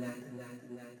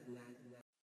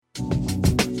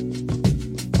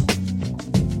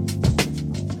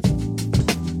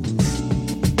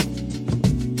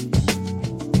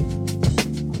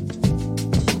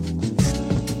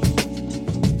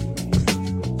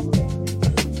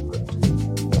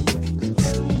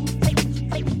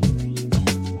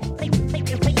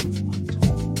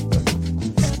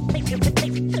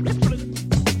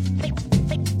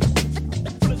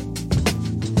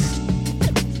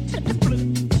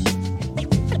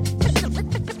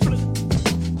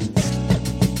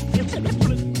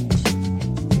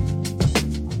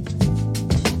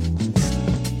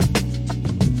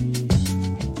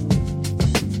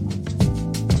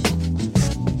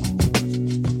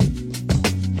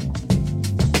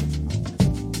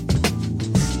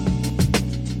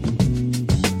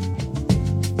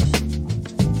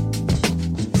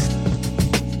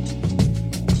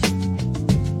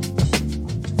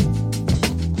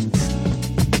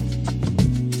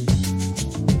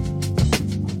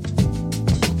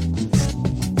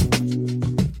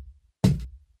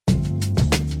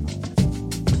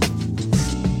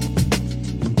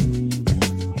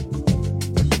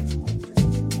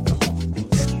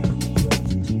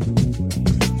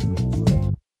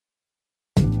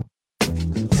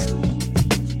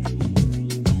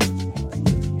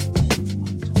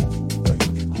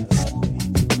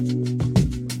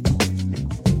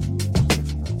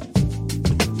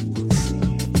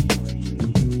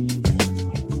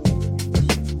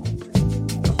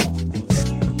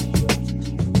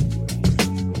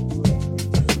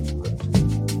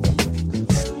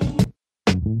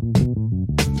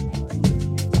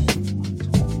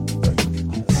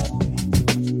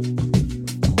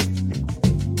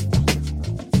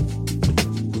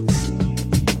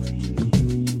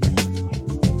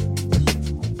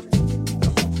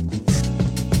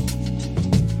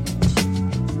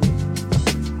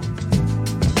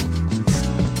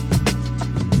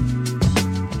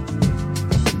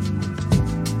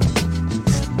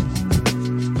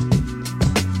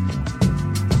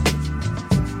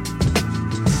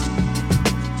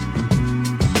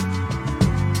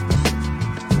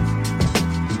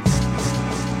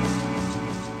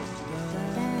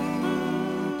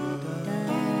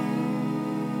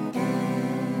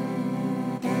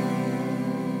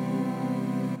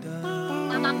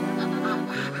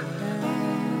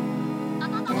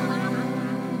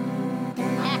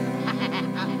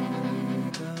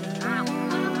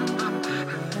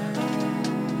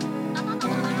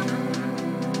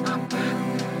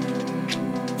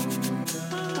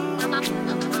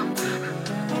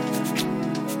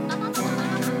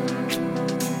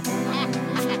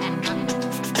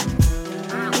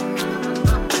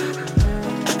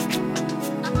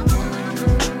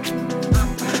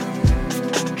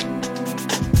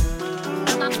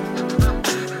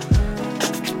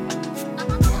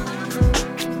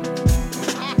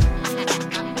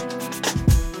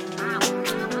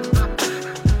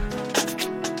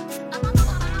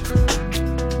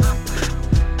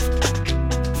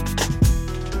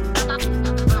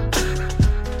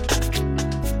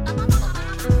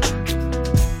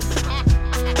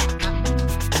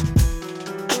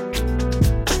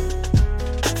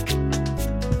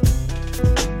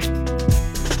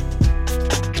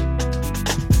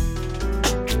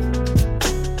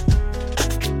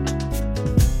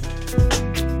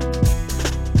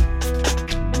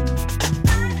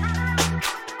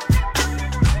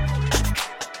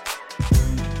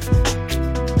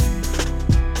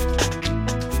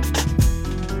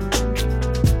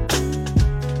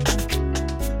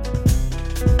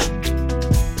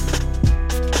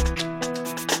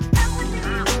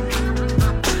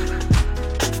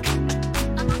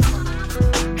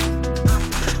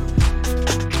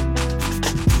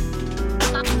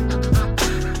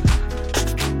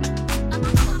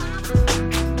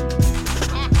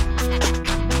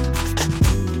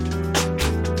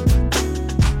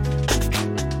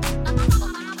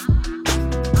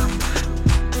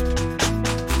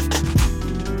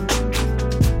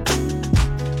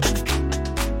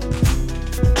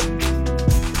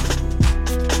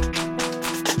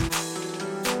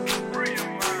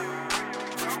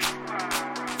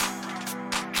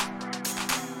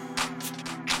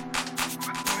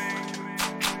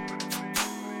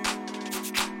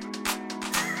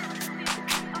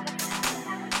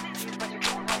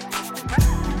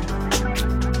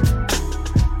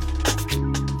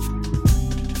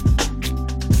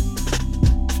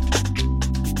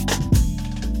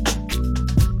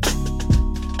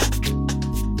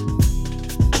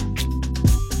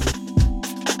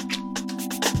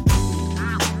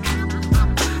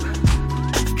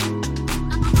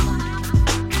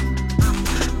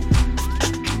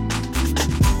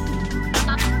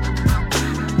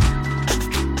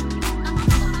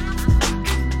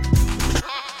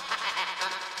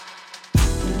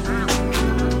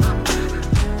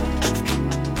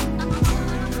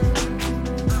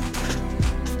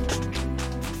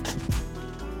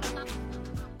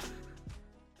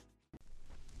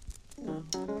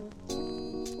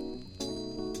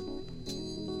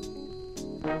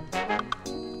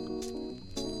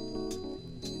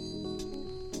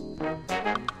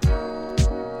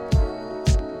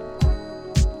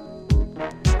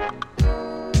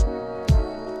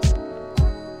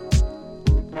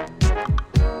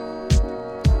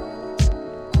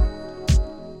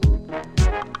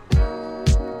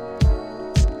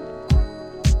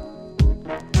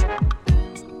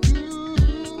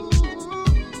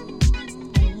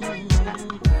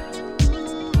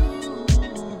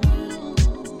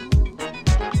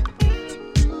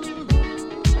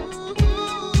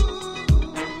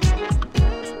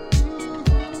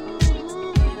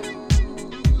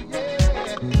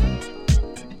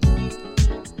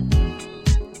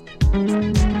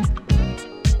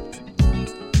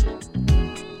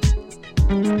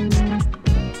 Around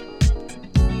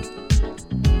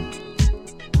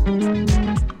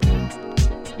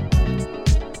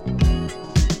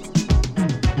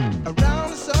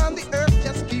the sun, the earth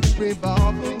just keeps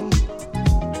revolving,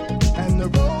 and the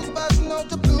rosebuds know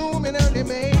to bloom in early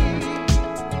May.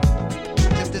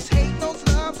 If this hate knows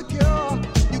love's a cure,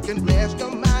 you can rest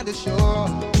your mind assured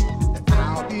that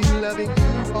I'll be loving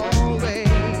you always.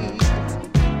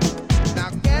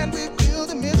 Now can we feel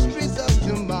the mysteries of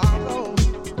tomorrow?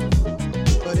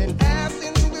 But in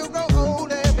passing we'll grow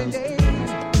old every day.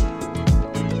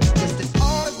 Just as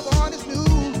all is born is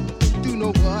new, do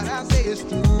know what I say is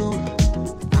true.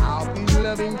 I'll be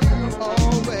loving you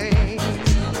always.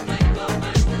 Until the rainbow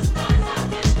burns the stars out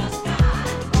in the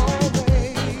sky.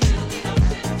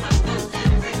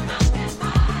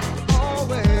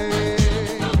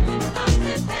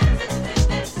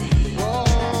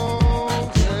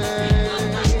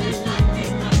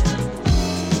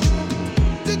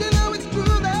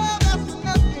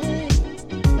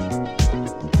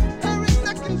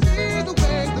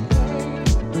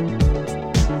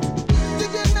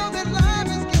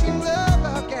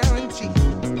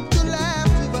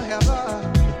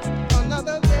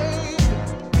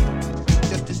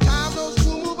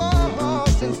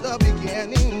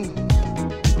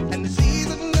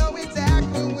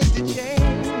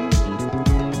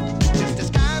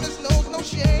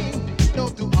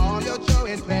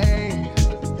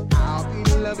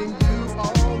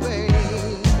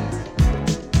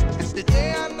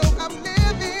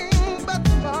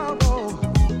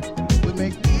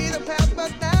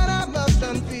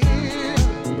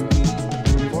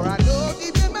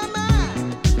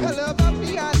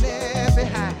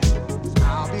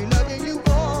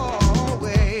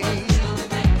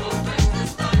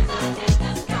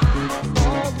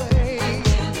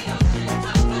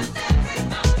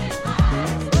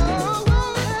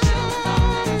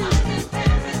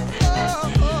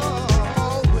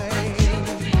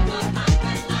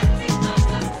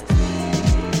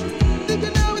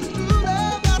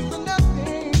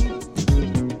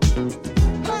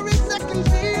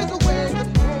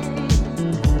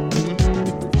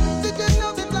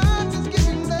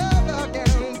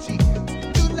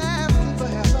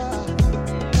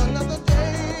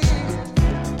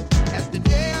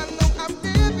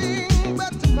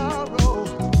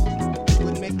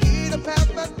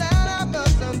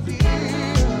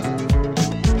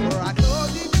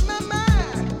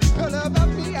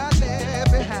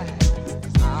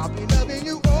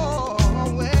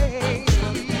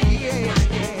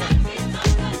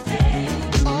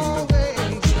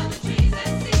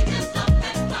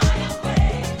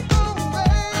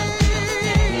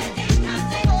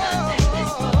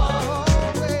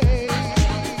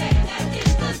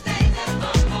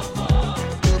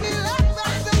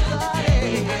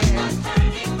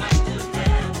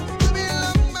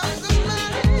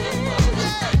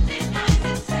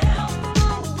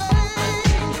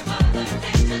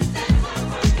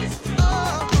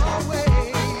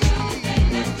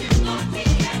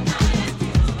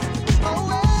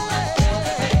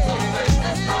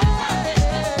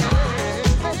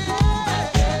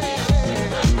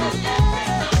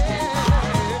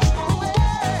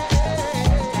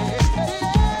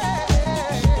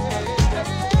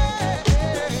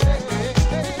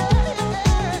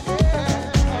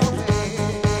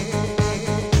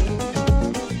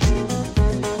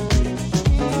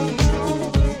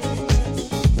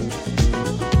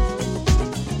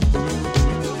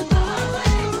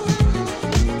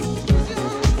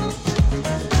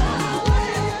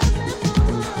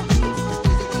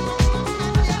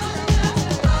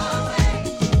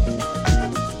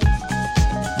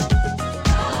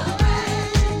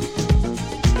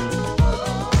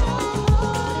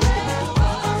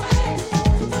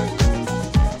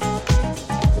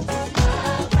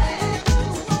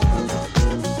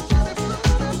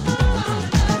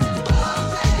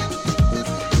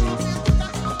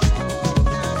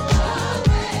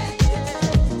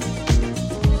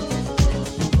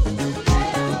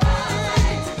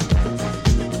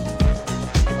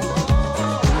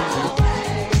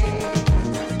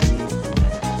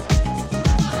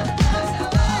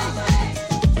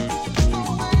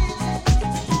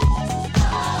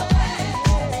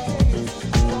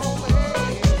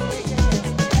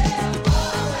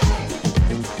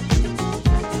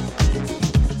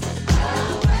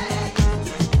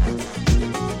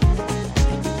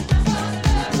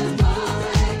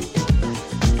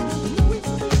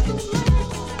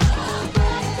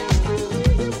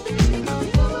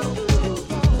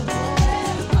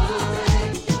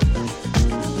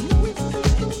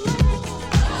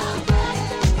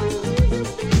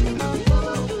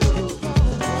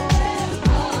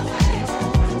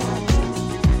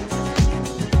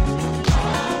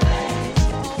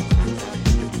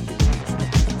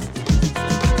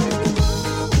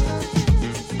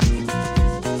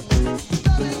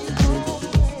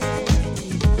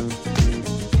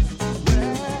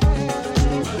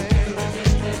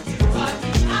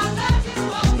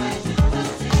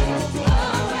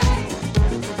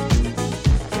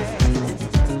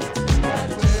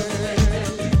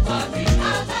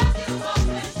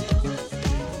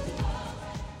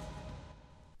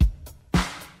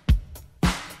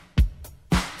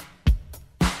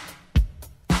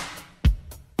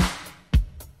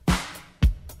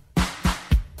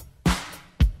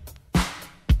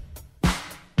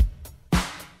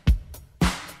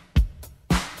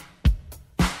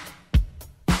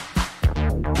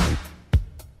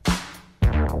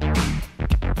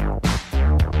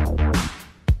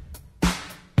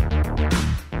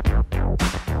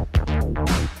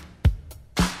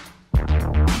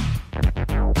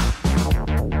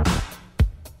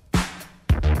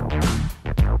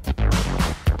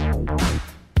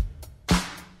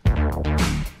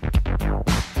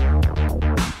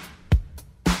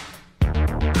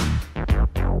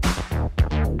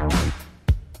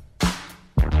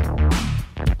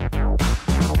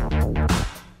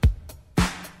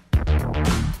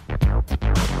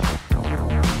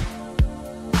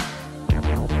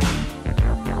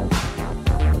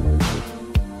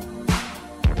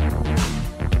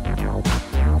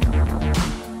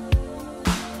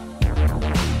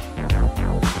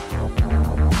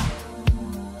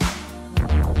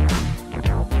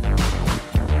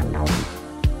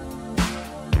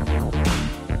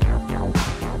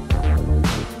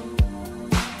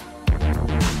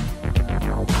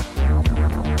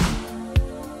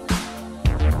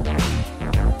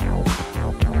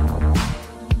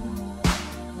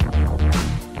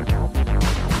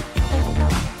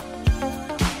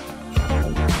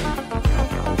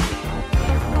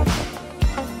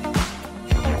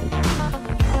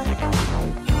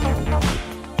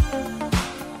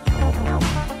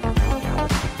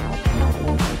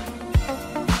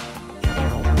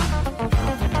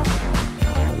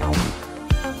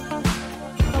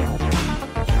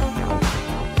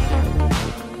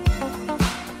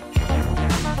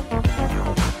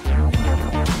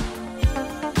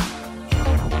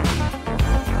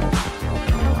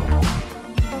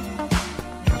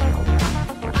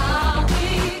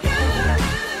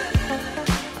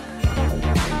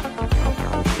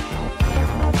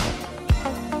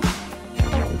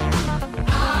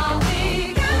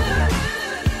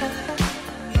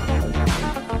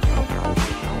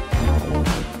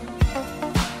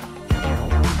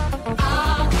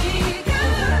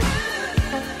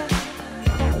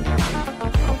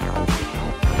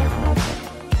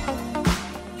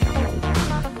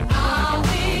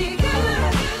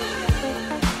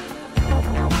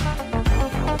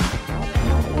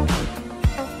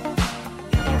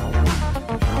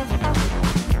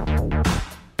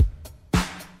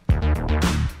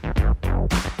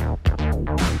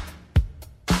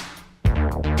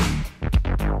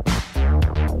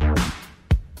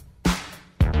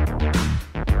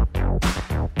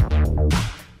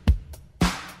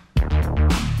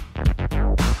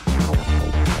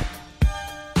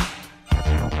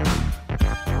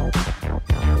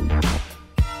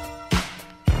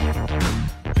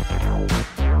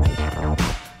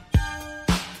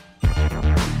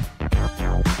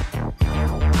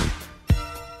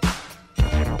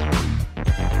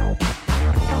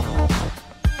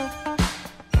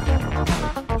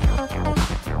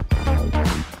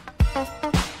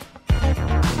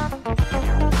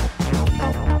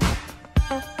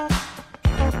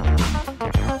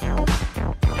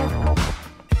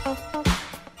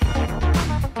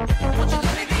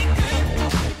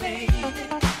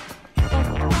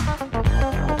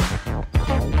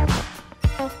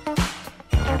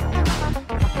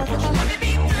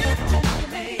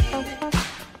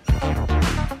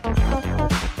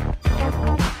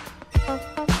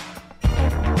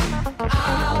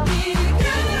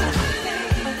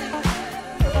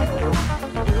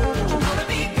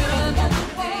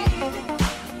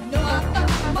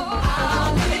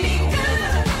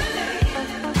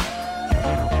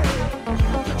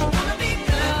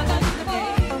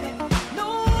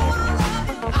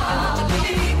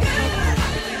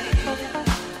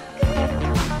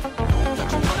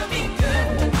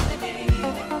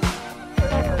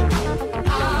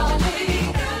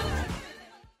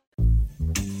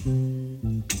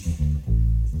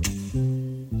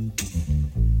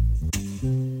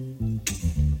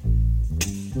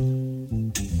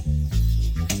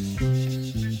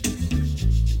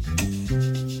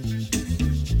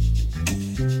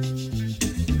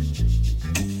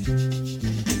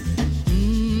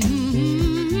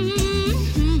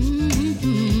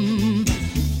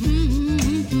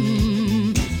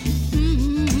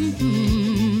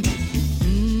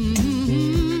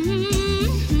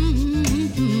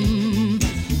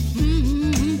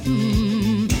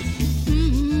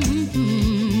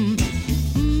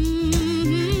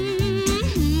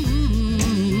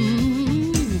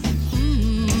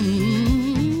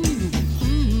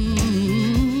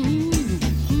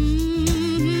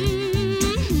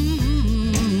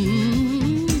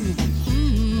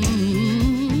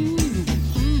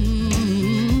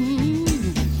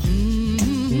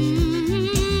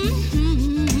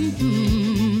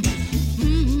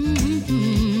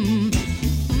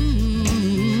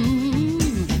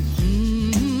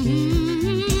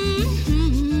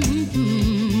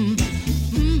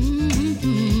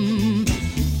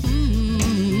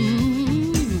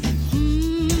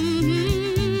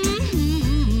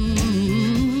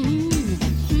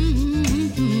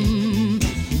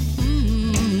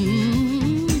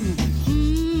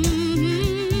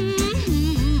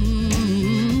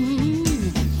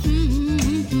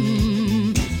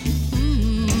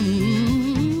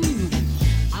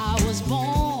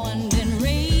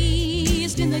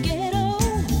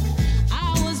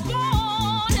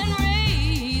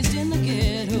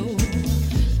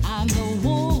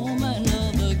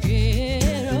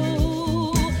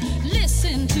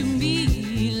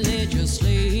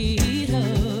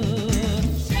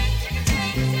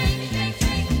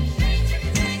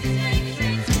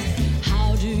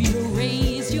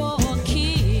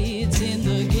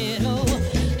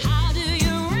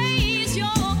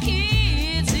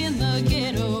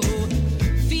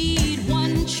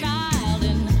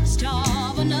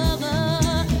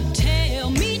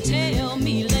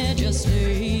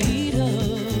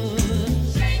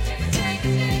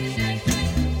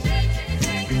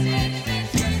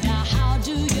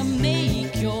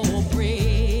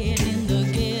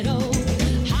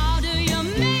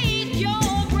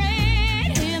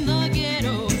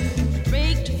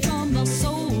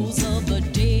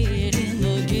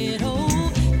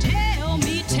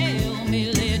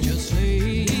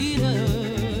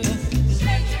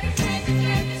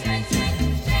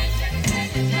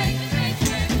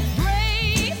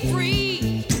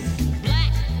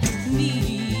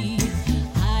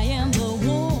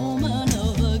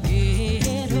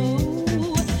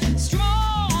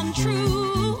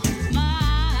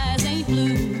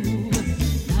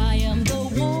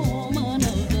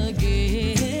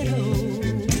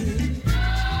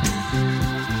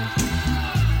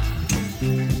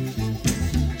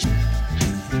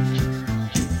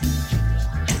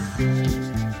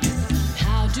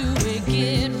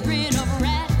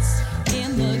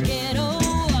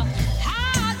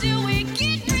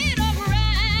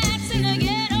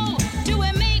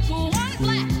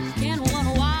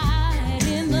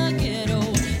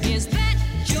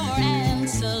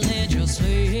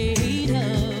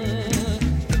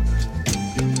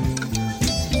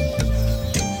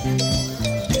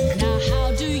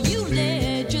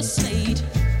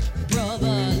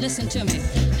 to me.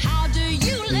 How do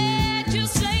you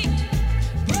legislate,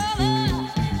 brother,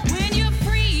 when you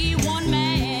free one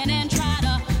man and try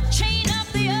to chain up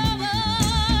the other?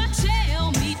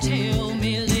 Tell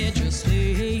me,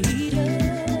 legislator.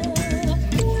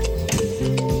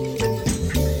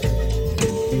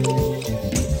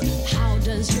 How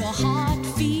does your heart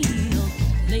feel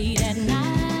late at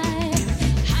night?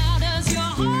 How does your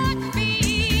heart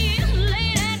feel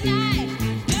late at night?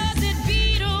 Does it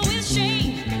beat with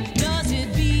shame? Does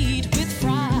it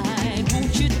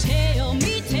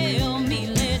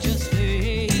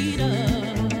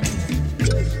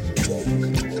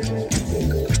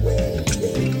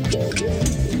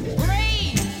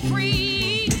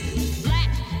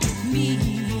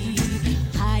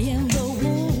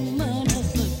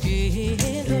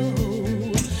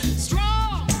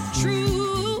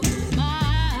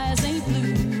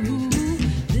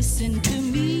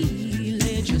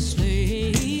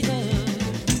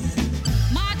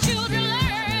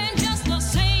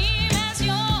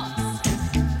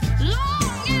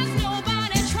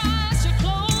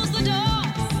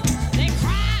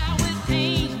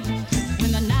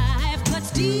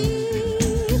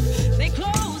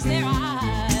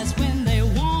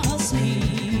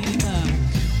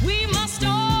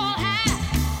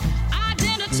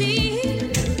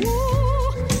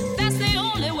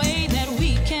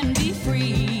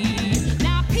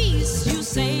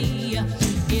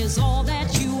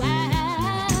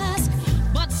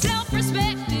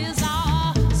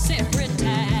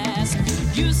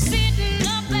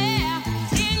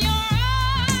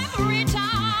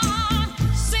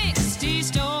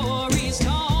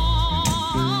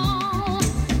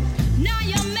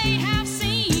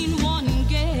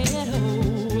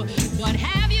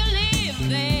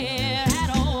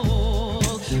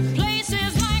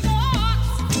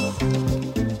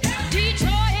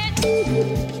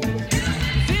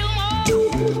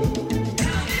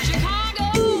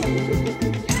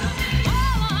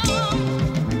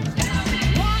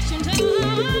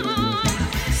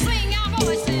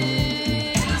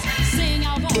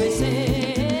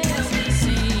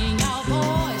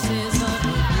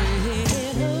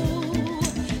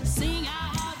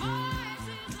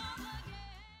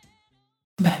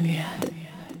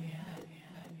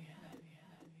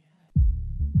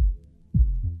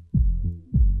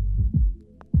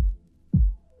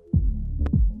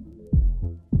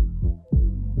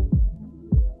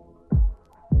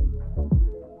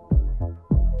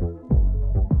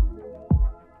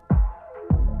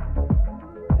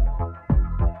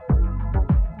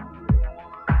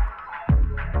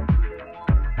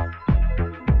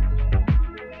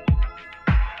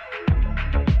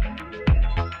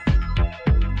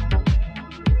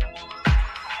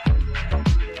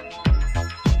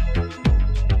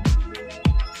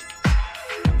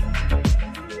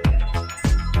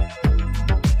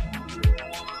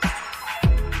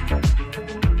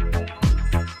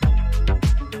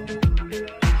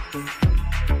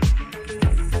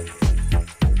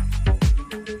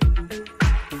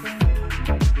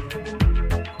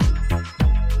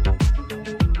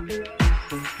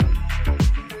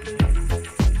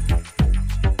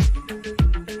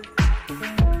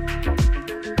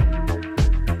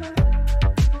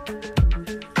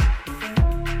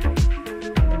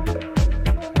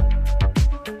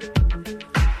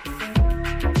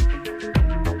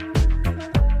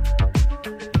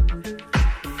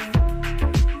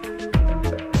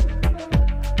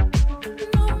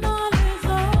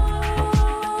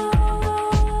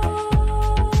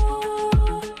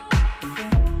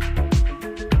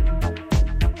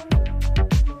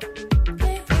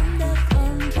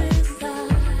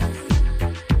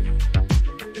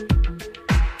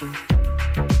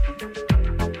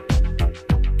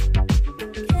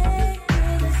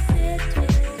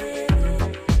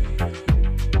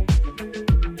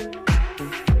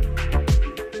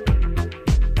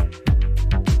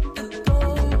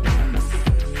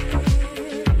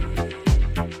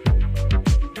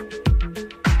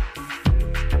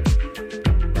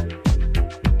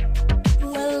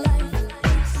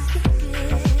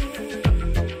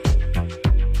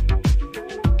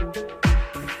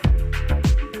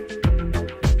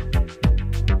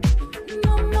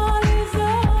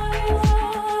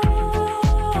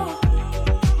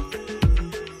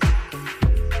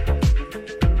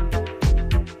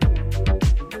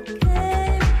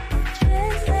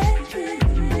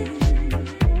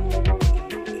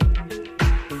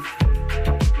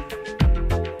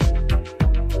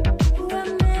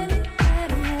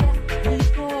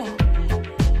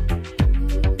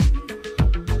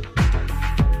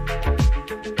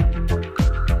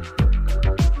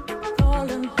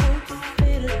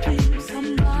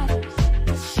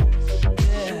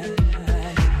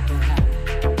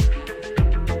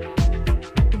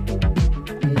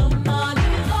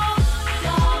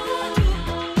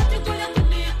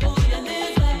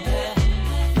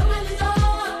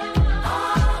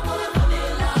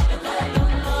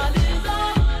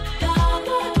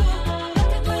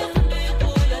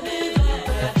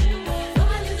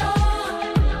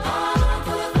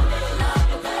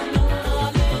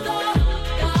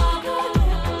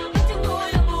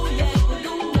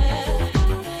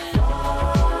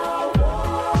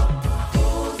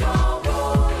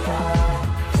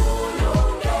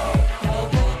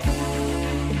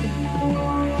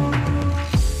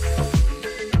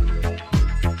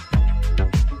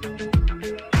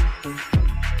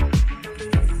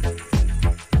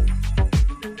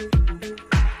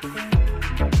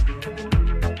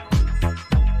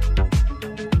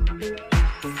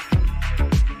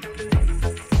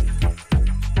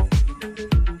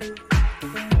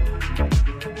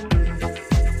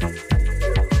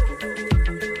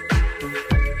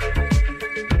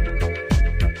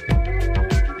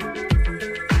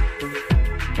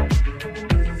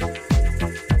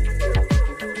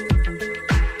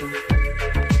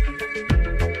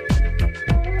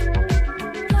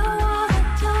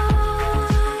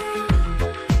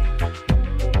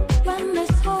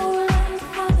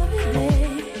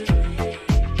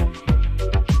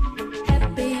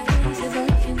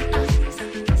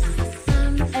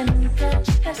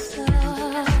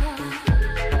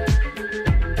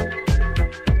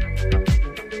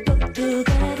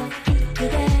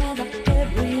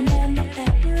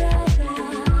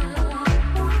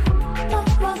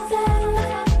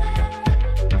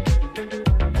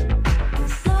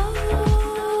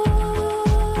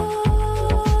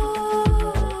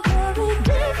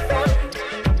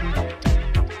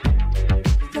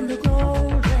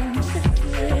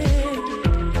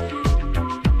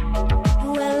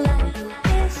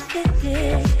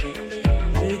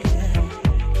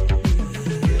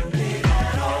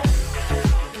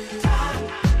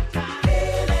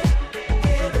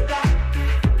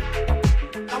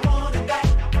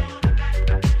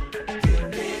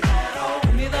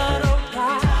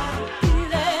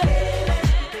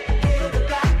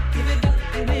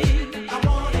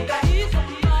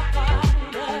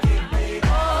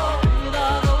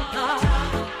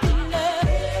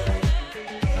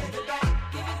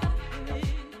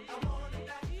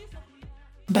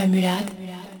Bamulade.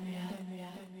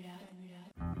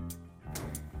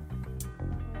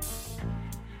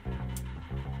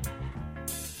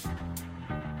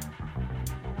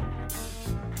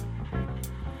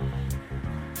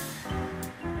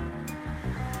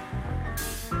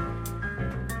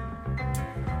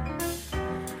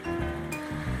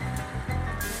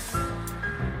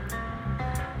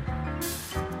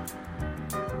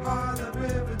 Harlem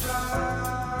River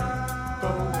Drive. Go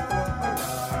for a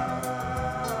ride.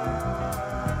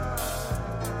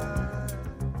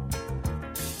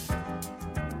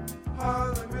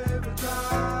 Harlem River Drive.